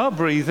 they are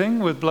breathing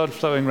with blood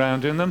flowing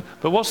round in them.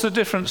 But what's the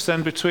difference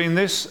then between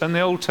this and the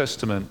Old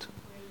Testament?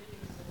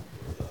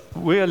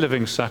 We are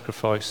living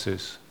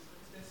sacrifices.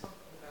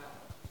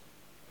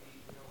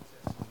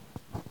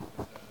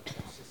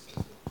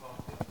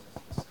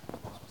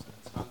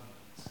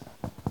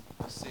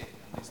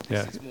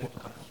 Yeah. It's more of a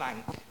kind of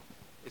thank.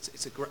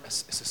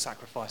 It's a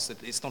sacrifice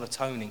that it's not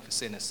atoning for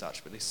sin as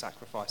such, but this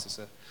sacrifice is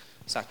a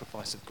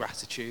sacrifice of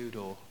gratitude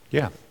or.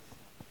 Yeah.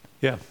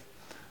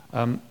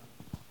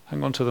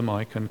 Hang on to the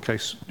mic in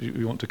case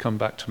you want to come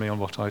back to me on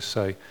what I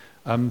say.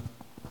 The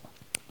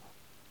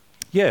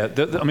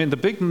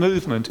big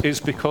movement is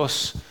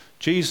because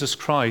Jesus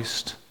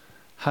Christ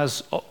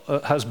has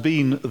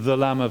been the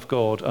Lamb of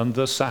God and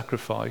the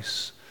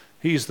sacrifice.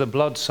 He's the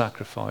blood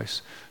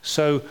sacrifice.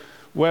 So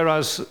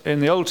whereas in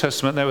the Old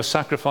Testament they were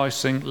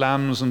sacrificing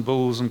lambs and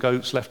bulls and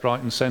goats left,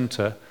 right and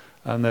centre,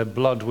 and their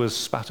blood was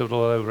spattered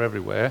all over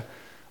everywhere,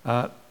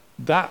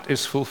 that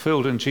is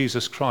fulfilled in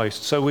Jesus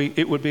Christ. So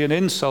it would be an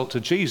insult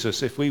to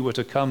Jesus if we were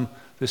to come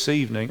this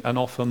evening and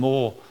offer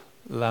more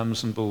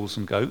lambs and bulls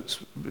and goats,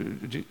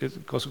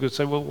 because we could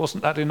say, well,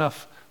 wasn't that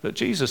enough that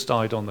Jesus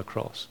died on the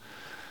cross?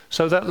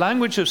 So that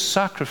language of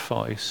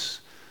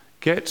sacrifice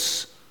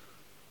gets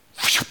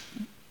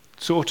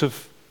sort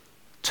of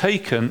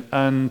taken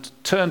and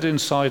turned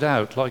inside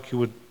out, like you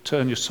would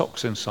turn your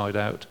socks inside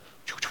out,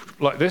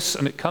 like this,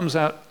 and it comes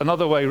out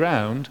another way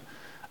round,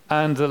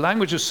 and the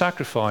language of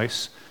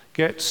sacrifice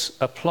gets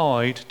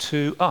applied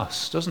to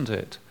us, doesn't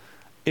it?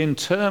 In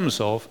terms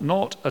of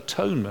not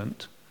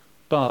atonement,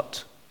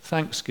 but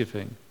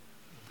thanksgiving.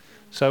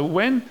 So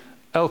when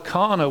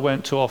Elkanah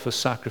went to offer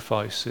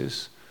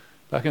sacrifices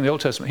back in the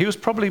Old Testament, he was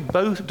probably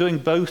doing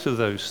both of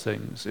those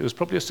things. It was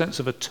probably a sense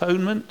of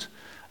atonement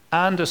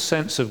and a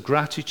sense of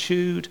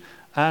gratitude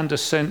and a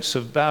sense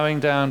of bowing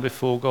down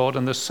before God,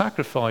 and the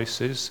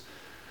sacrifices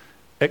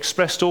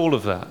expressed all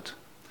of that.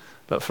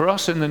 But for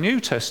us in the New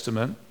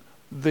Testament,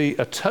 the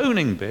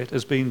atoning bit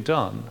has been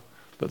done,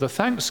 but the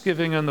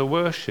thanksgiving and the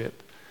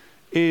worship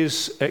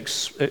is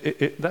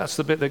that's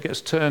the bit that gets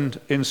turned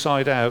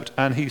inside out.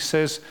 And he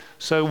says,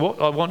 so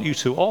what I want you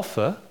to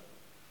offer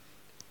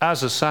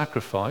as a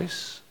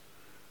sacrifice,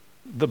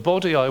 the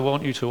body I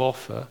want you to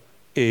offer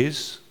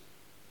is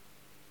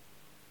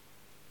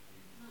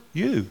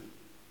you.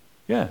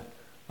 Yeah,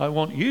 I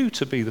want you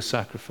to be the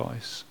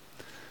sacrifice.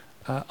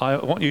 I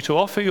want you to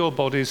offer your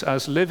bodies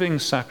as living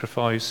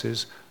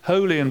sacrifices,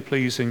 holy and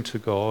pleasing to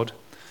God.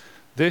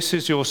 This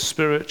is your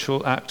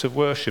spiritual act of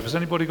worship. Has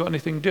anybody got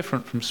anything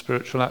different from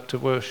spiritual act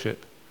of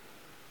worship?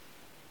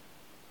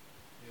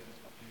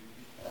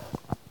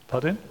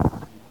 Pardon?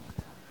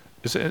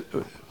 Is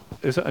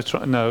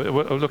that no,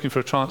 we're looking for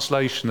a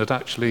translation that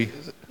actually...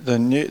 The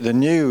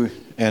new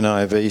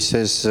NIV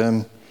says,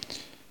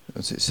 what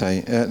does it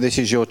say? This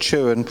is your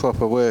true and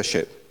proper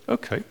worship.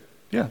 Okay,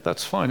 yeah,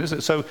 that's fine, isn't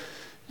it? So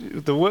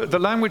the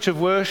language of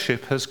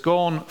worship has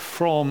gone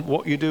from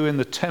what you do in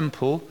the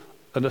temple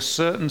in a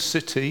certain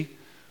city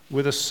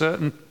with a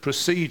certain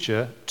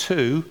procedure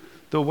to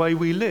the way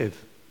we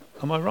live.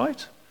 Am I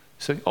right?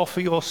 So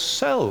offer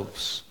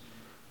yourselves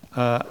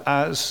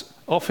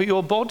offer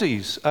your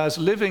bodies as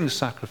living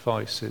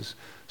sacrifices.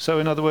 So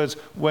in other words,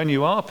 when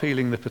you are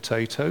peeling the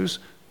potatoes,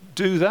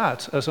 do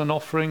that as an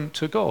offering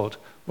to God.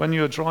 When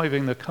you're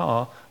driving the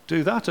car,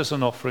 do that as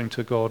an offering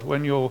to God.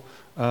 When you're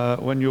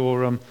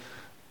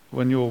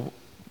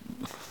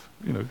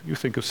you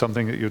think of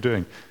something that you're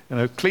doing,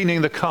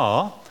 cleaning the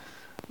car,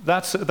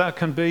 that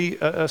can be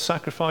a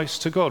sacrifice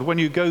to God. When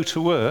you go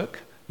to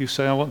work, you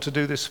say, I want to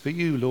do this for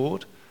you,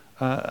 Lord,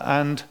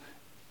 and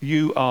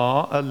you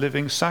are a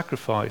living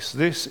sacrifice.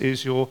 This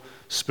is your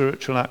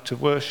spiritual act of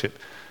worship.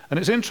 And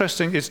it's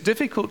interesting, it's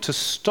difficult to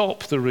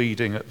stop the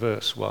reading at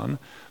verse 1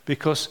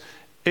 because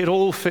it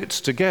all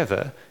fits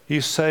together.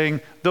 He's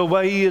saying the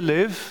way you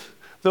live,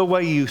 the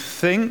way you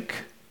think,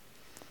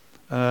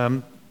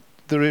 the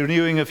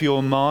renewing of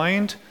your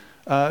mind,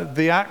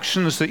 the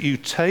actions that you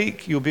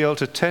take, you'll be able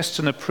to test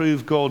and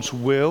approve God's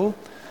will.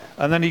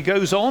 And then he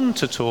goes on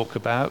to talk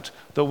about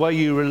the way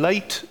you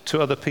relate to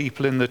other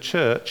people in the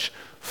church.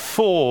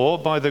 For,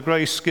 by the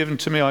grace given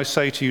to me, I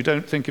say to you,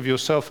 don't think of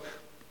yourself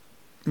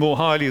more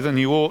highly than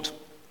you ought.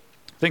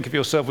 Think of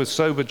yourself with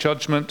sober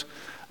judgment.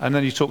 And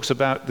then he talks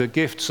about the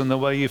gifts and the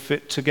way you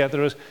fit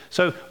together.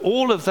 So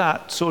all of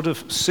that sort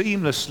of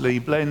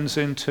seamlessly blends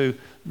into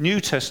New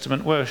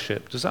Testament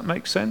worship. Does that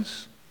make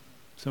sense?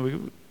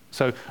 So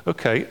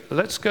okay,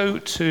 let's go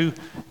to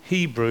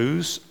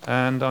Hebrews,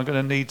 and I'm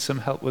going to need some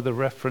help with a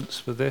reference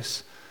for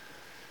this.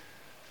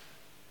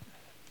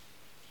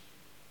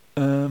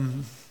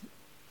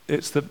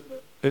 It's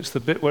the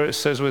bit where it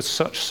says, with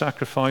such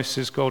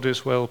sacrifices God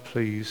is well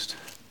pleased.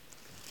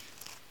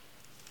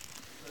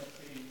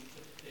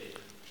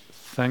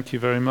 Thank you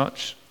very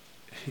much.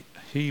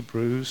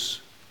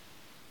 Hebrews.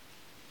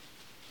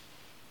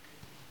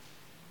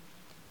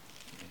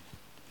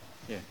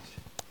 Yes.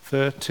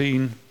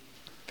 13.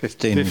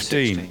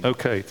 15.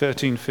 Okay,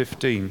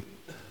 13:15.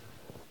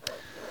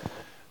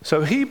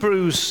 So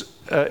Hebrews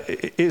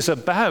is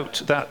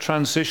about that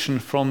transition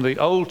from the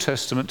Old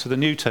Testament to the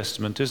New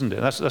Testament, isn't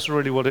it? That's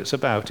really what it's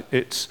about.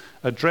 It's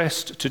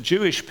addressed to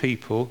Jewish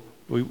people,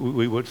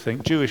 we would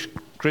think, Jewish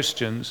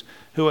Christians,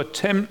 who are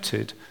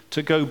tempted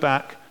to go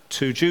back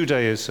to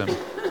Judaism.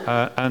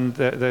 And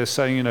they're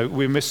saying,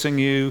 we're missing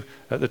you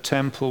at the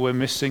temple, we're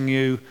missing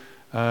you.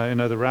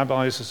 The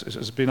rabbis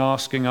has been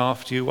asking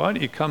after you, why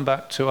don't you come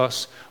back to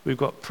us? We've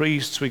got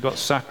priests, we've got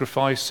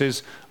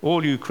sacrifices.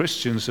 All you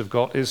Christians have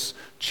got is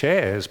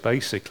chairs,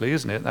 basically,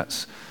 isn't it?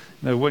 That's,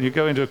 when you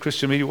go into a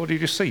Christian meeting, what do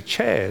you see?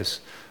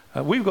 Chairs.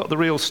 We've got the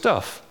real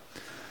stuff.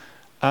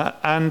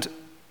 And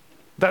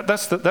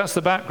that's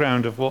the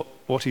background of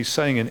what he's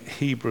saying in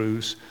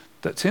Hebrews.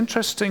 That's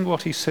interesting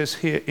what he says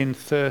here in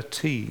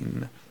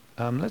 13.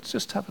 Let's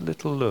just have a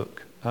little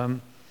look.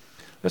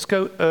 Let's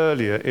go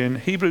earlier in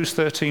Hebrews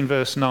 13,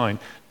 verse 9.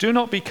 Do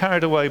not be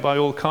carried away by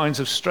all kinds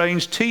of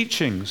strange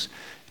teachings.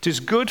 It is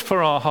good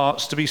for our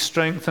hearts to be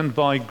strengthened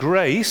by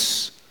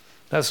grace,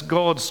 that's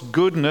God's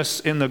goodness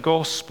in the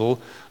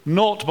gospel,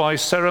 not by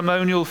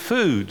ceremonial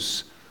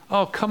foods.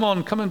 Oh, come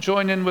and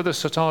join in with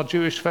us at our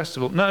Jewish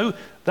festival. No,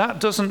 that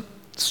doesn't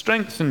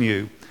strengthen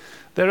you.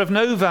 They're of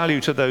no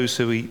value to those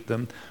who eat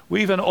them.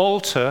 We've an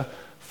altar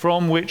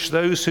from which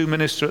those who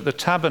minister at the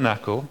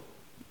tabernacle,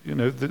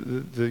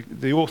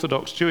 the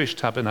Orthodox Jewish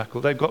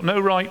tabernacle, they've got no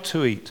right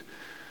to eat.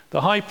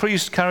 The high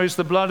priest carries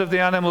the blood of the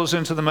animals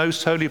into the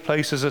most holy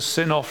place as a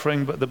sin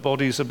offering, but the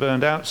bodies are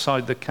burned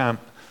outside the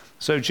camp.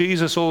 So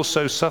Jesus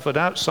also suffered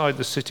outside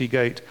the city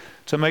gate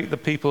to make the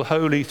people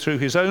holy through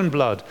his own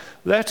blood.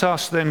 Let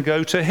us then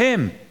go to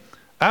him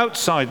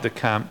outside the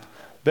camp,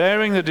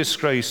 bearing the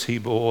disgrace he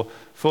bore.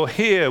 For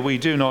here we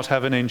do not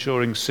have an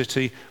enduring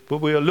city, but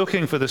we are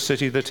looking for the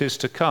city that is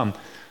to come.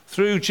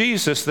 Through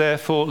Jesus,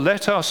 therefore,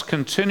 let us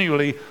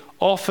continually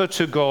offer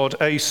to God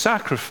a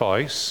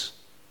sacrifice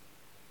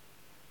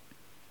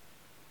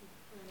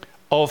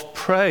of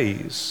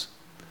praise,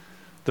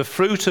 the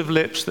fruit of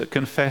lips that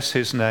confess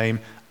his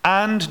name,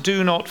 and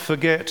do not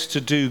forget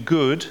to do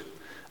good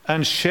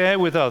and share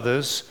with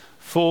others,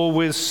 for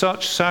with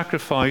such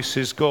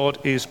sacrifices God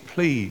is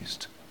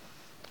pleased.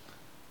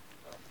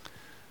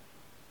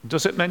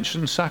 Does it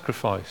mention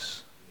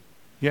sacrifice?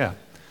 Yeah.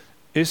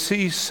 Is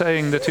he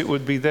saying that it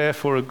would be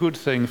therefore a good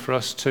thing for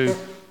us to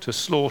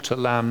slaughter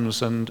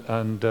lambs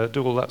and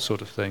do all that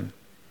sort of thing?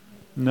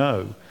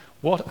 No.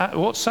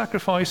 What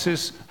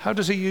sacrifices, how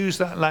does he use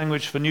that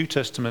language for New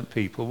Testament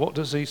people? What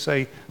does he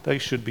say they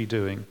should be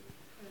doing?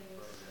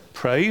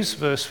 Praise,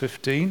 verse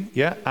 15,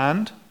 yeah,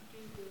 and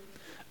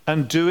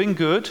doing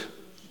good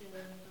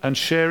and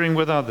sharing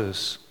with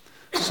others.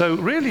 So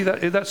really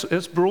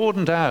it's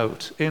broadened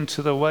out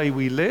into the way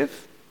we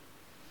live,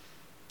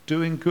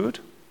 doing good,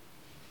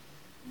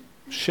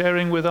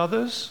 sharing with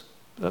others.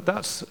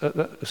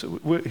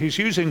 He's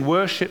using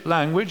worship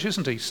language,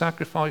 isn't he?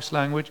 Sacrifice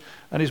language,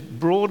 and he's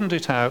broadened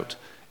it out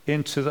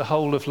into the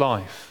whole of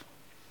life.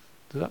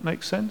 Does that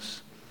make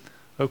sense?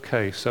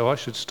 Okay, so I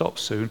should stop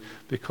soon,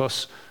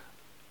 because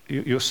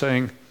you'll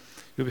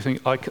be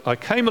thinking, I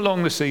came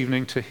along this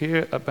evening to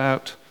hear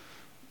about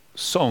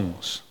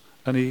songs,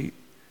 and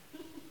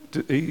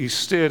he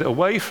steered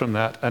away from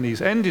that, and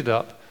he's ended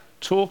up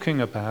talking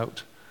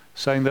about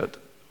saying that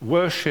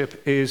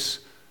worship is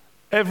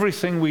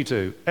everything we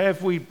do,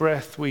 every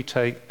breath we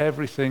take,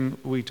 everything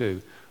we do,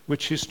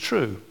 which is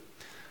true.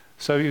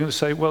 So you're going to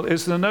say, well,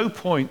 is there no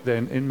point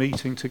then in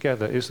meeting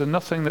together? Is there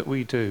nothing that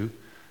we do,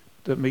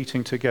 that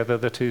meeting together,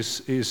 that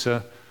is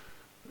the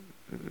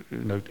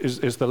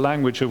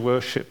language of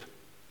worship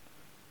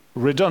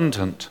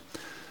redundant?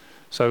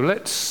 So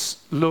let's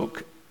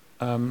look.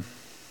 I'm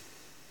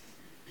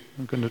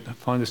going to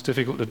find this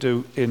difficult to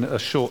do in a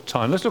short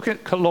time. Let's look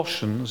at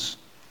Colossians.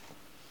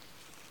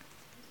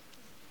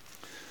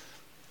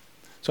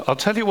 So I'll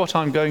tell you what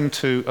I'm going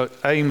to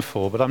aim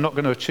for, but I'm not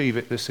going to achieve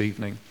it this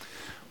evening.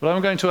 What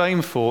I'm going to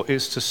aim for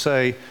is to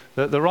say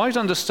that the right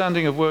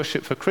understanding of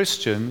worship for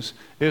Christians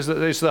is that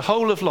it's the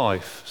whole of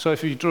life. So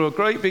if you draw a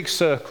great big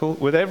circle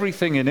with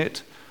everything in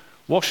it,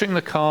 washing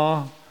the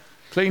car,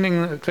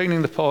 cleaning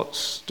the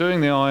pots,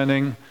 doing the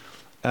ironing,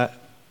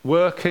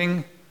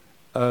 working,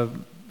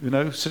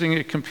 sitting at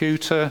your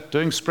computer,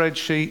 doing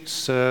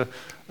spreadsheets,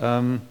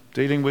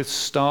 dealing with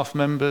staff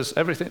members,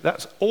 everything.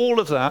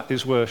 All of that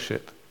is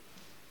worship.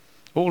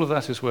 All of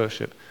that is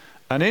worship.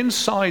 And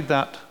inside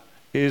that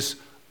is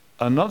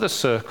another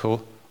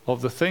circle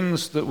of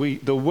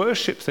the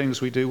worship things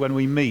we do when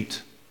we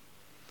meet.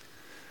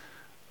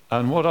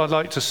 And what I'd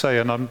like to say,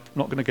 and I'm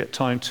not going to get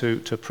time to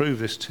prove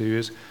this to you,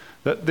 is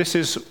that this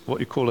is what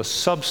you call a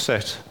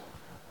subset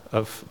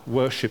of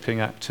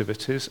worshipping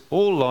activities.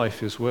 All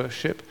life is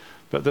worship,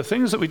 but the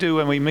things that we do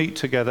when we meet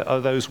together are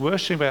those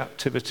worship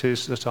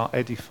activities that are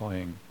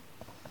edifying.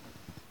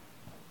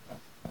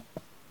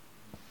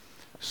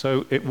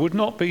 So it would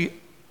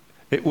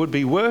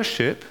be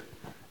worship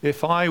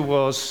if I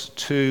was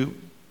to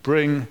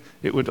bring,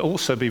 it would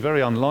also be very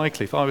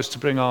unlikely if I was to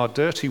bring our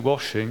dirty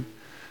washing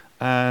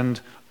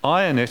and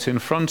iron it in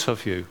front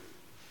of you.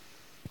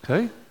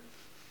 Okay?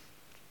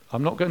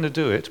 I'm not going to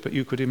do it, but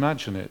you could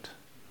imagine it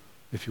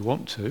if you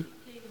want to.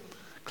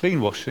 Clean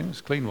washing,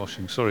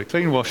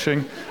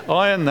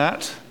 iron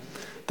that.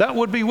 That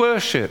would be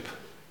worship.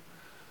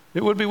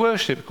 It would be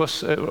worship,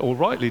 because, or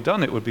rightly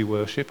done, it would be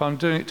worship. I'm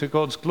doing it to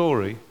God's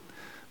glory.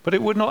 But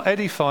it would not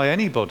edify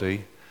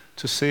anybody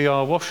to see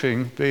our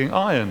washing being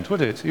ironed,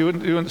 would it? You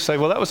wouldn't say,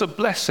 well, that was a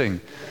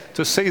blessing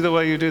to see the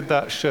way you did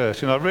that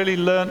shirt. I really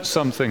learnt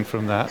something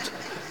from that.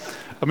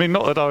 I mean,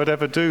 not that I would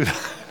ever do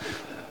that.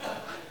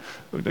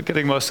 I'm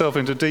getting myself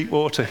into deep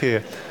water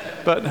here.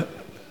 But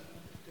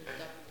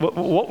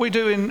what we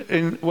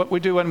do what we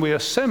do when we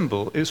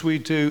assemble is we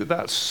do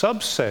that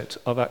subset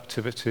of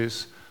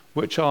activities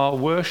which are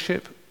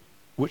worship,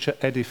 which are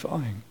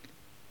edifying,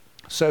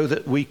 so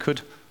that we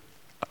could.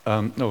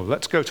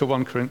 Let's go to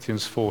 1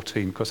 Corinthians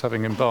 14, because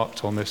having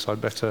embarked on this,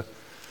 I'd better.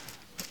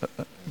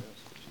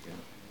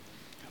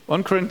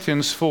 1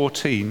 Corinthians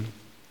 14.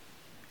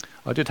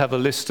 I did have a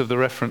list of the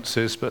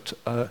references, but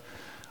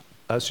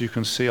as you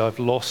can see, I've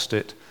lost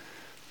it.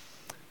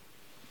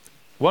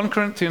 1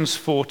 Corinthians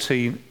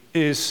 14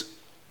 is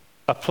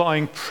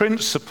applying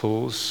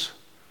principles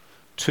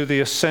to the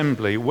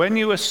assembly. When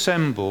you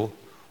assemble,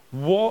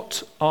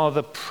 what are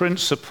the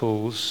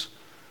principles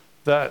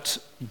that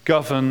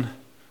govern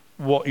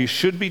what you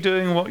should be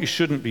doing and what you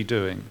shouldn't be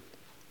doing?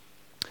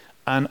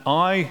 And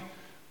I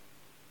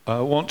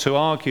want to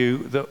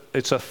argue that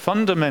it's a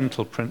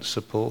fundamental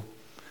principle.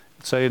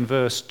 Say in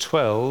verse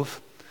 12,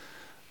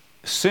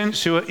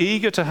 since you are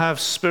eager to have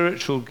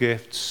spiritual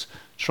gifts,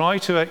 try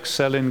to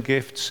excel in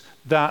gifts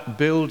that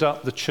build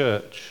up the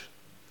church.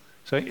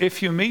 So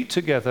if you meet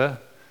together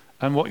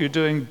and what you're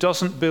doing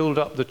doesn't build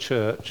up the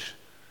church,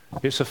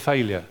 it's a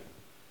failure.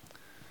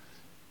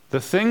 The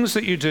things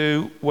that you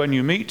do when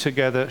you meet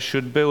together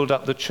should build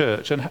up the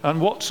church.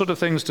 And what sort of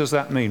things does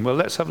that mean? Well,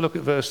 let's have a look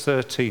at verse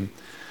 13.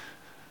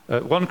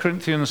 1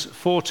 Corinthians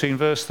 14,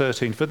 verse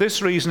 13. For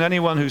this reason,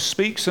 anyone who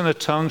speaks in a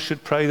tongue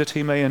should pray that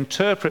he may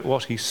interpret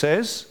what he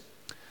says.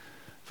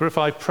 For if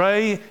I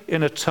pray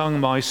in a tongue,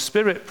 my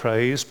spirit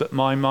prays, but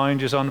my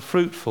mind is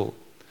unfruitful.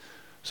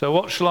 So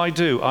what shall I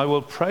do? I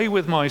will pray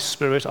with my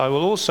spirit. I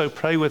will also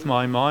pray with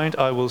my mind.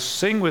 I will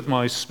sing with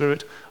my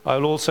spirit. I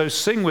will also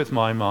sing with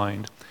my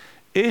mind.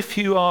 If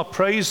you are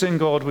praising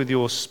God with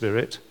your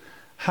spirit,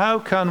 how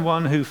can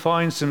one who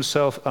finds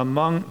himself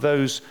among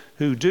those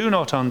who do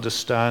not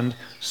understand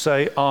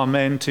say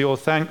amen to your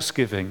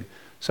thanksgiving?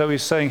 So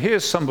he's saying,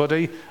 here's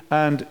somebody,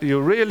 and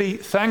you're really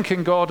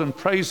thanking God and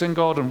praising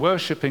God and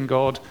worshipping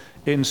God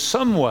in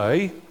some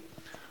way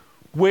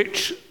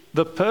which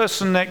the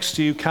person next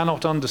to you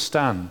cannot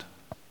understand.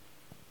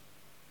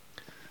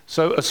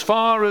 So as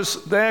far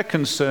as they're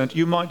concerned,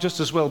 you might just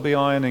as well be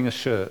ironing a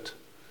shirt.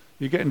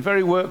 You're getting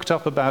very worked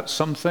up about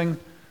something,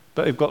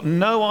 but they've got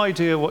no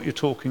idea what you're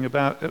talking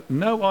about,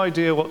 no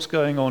idea what's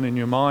going on in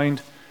your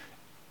mind,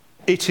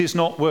 it is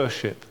not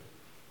worship.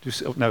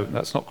 No,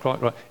 that's not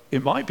quite right.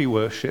 It might be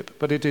worship,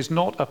 but it is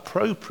not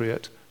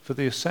appropriate for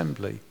the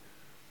assembly,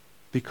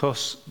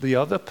 because the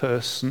other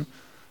person,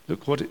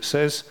 look what it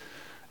says,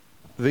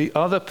 the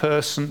other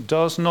person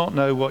does not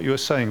know what you are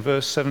saying.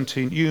 Verse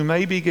 17, you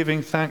may be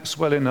giving thanks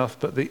well enough,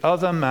 but the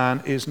other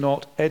man is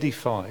not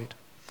edified.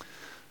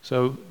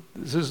 So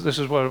this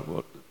is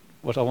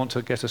what I want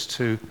to get us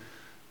to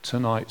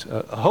tonight.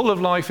 The whole of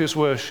life is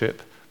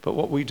worship, but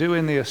what we do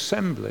in the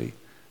assembly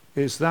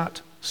is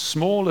that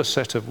smaller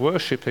set of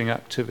worshipping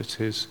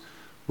activities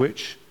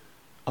which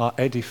are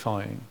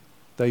edifying.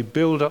 They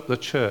build up the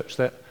church.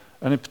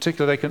 And in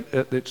particular,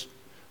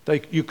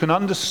 you can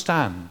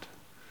understand.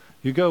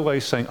 You go away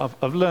saying,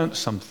 I've learnt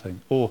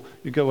something. Or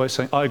you go away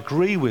saying, I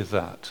agree with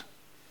that.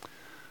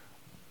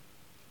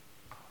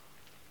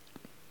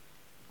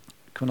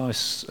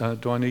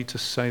 Do I need to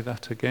say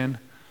that again?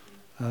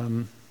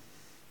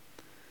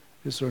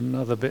 Is there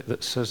another bit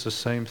that says the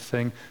same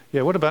thing?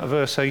 Yeah, what about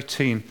verse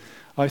 18?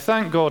 I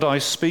thank God I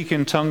speak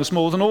in tongues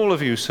more than all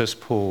of you, says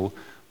Paul.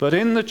 But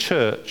in the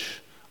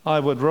church, I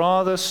would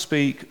rather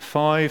speak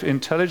 5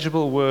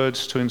 intelligible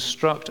words to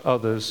instruct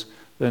others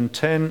than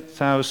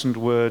 10,000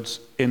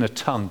 words in a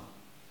tongue.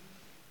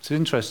 It's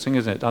interesting,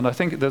 isn't it? And I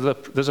think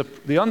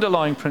the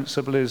underlying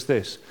principle is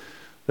this,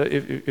 that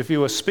if you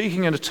were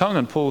speaking in a tongue,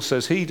 and Paul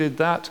says he did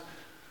that,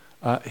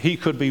 he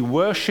could be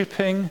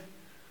worshipping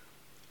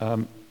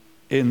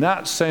in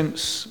that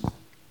sense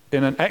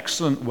in an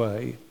excellent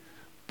way,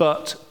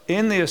 but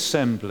in the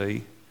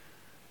assembly,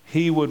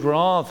 he would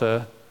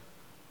rather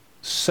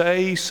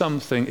say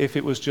something, if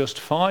it was just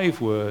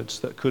 5 words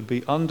that could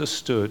be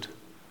understood,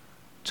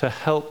 to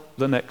help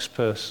the next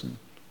person.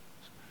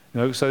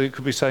 So he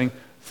could be saying,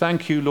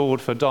 thank you,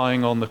 Lord, for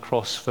dying on the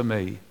cross for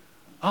me.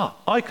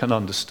 I can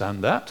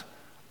understand that.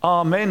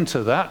 Amen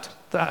to that.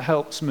 That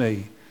helps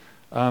me.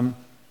 I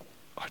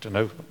don't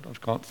know, I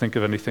can't think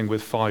of anything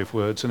with 5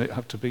 words, and it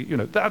have to be,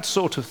 that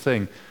sort of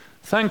thing.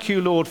 Thank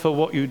you, Lord, for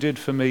what you did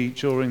for me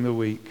during the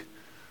week.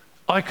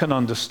 I can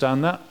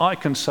understand that. I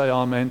can say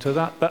amen to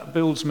that. That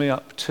builds me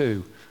up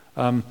too.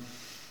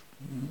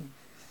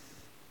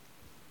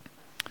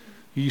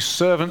 Ye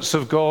servants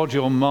of God,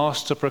 your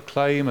master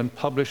proclaim and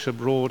publish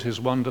abroad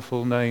his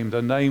wonderful name.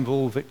 The name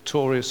all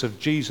victorious of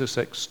Jesus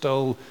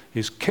extol.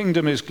 His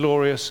kingdom is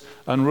glorious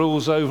and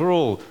rules over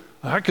all.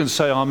 I can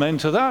say amen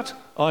to that.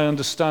 I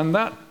understand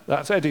that.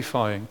 That's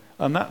edifying.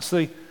 And that's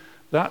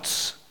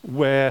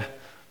where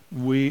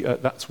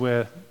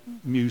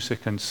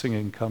music and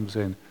singing comes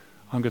in.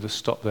 I'm going to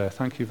stop there.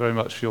 Thank you very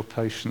much for your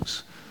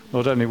patience,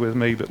 not only with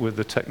me, but with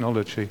the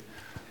technology.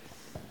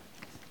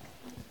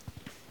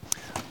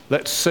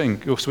 Let's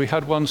sing. So we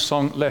had one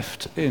song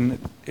left in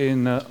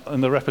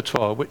the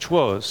repertoire, which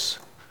was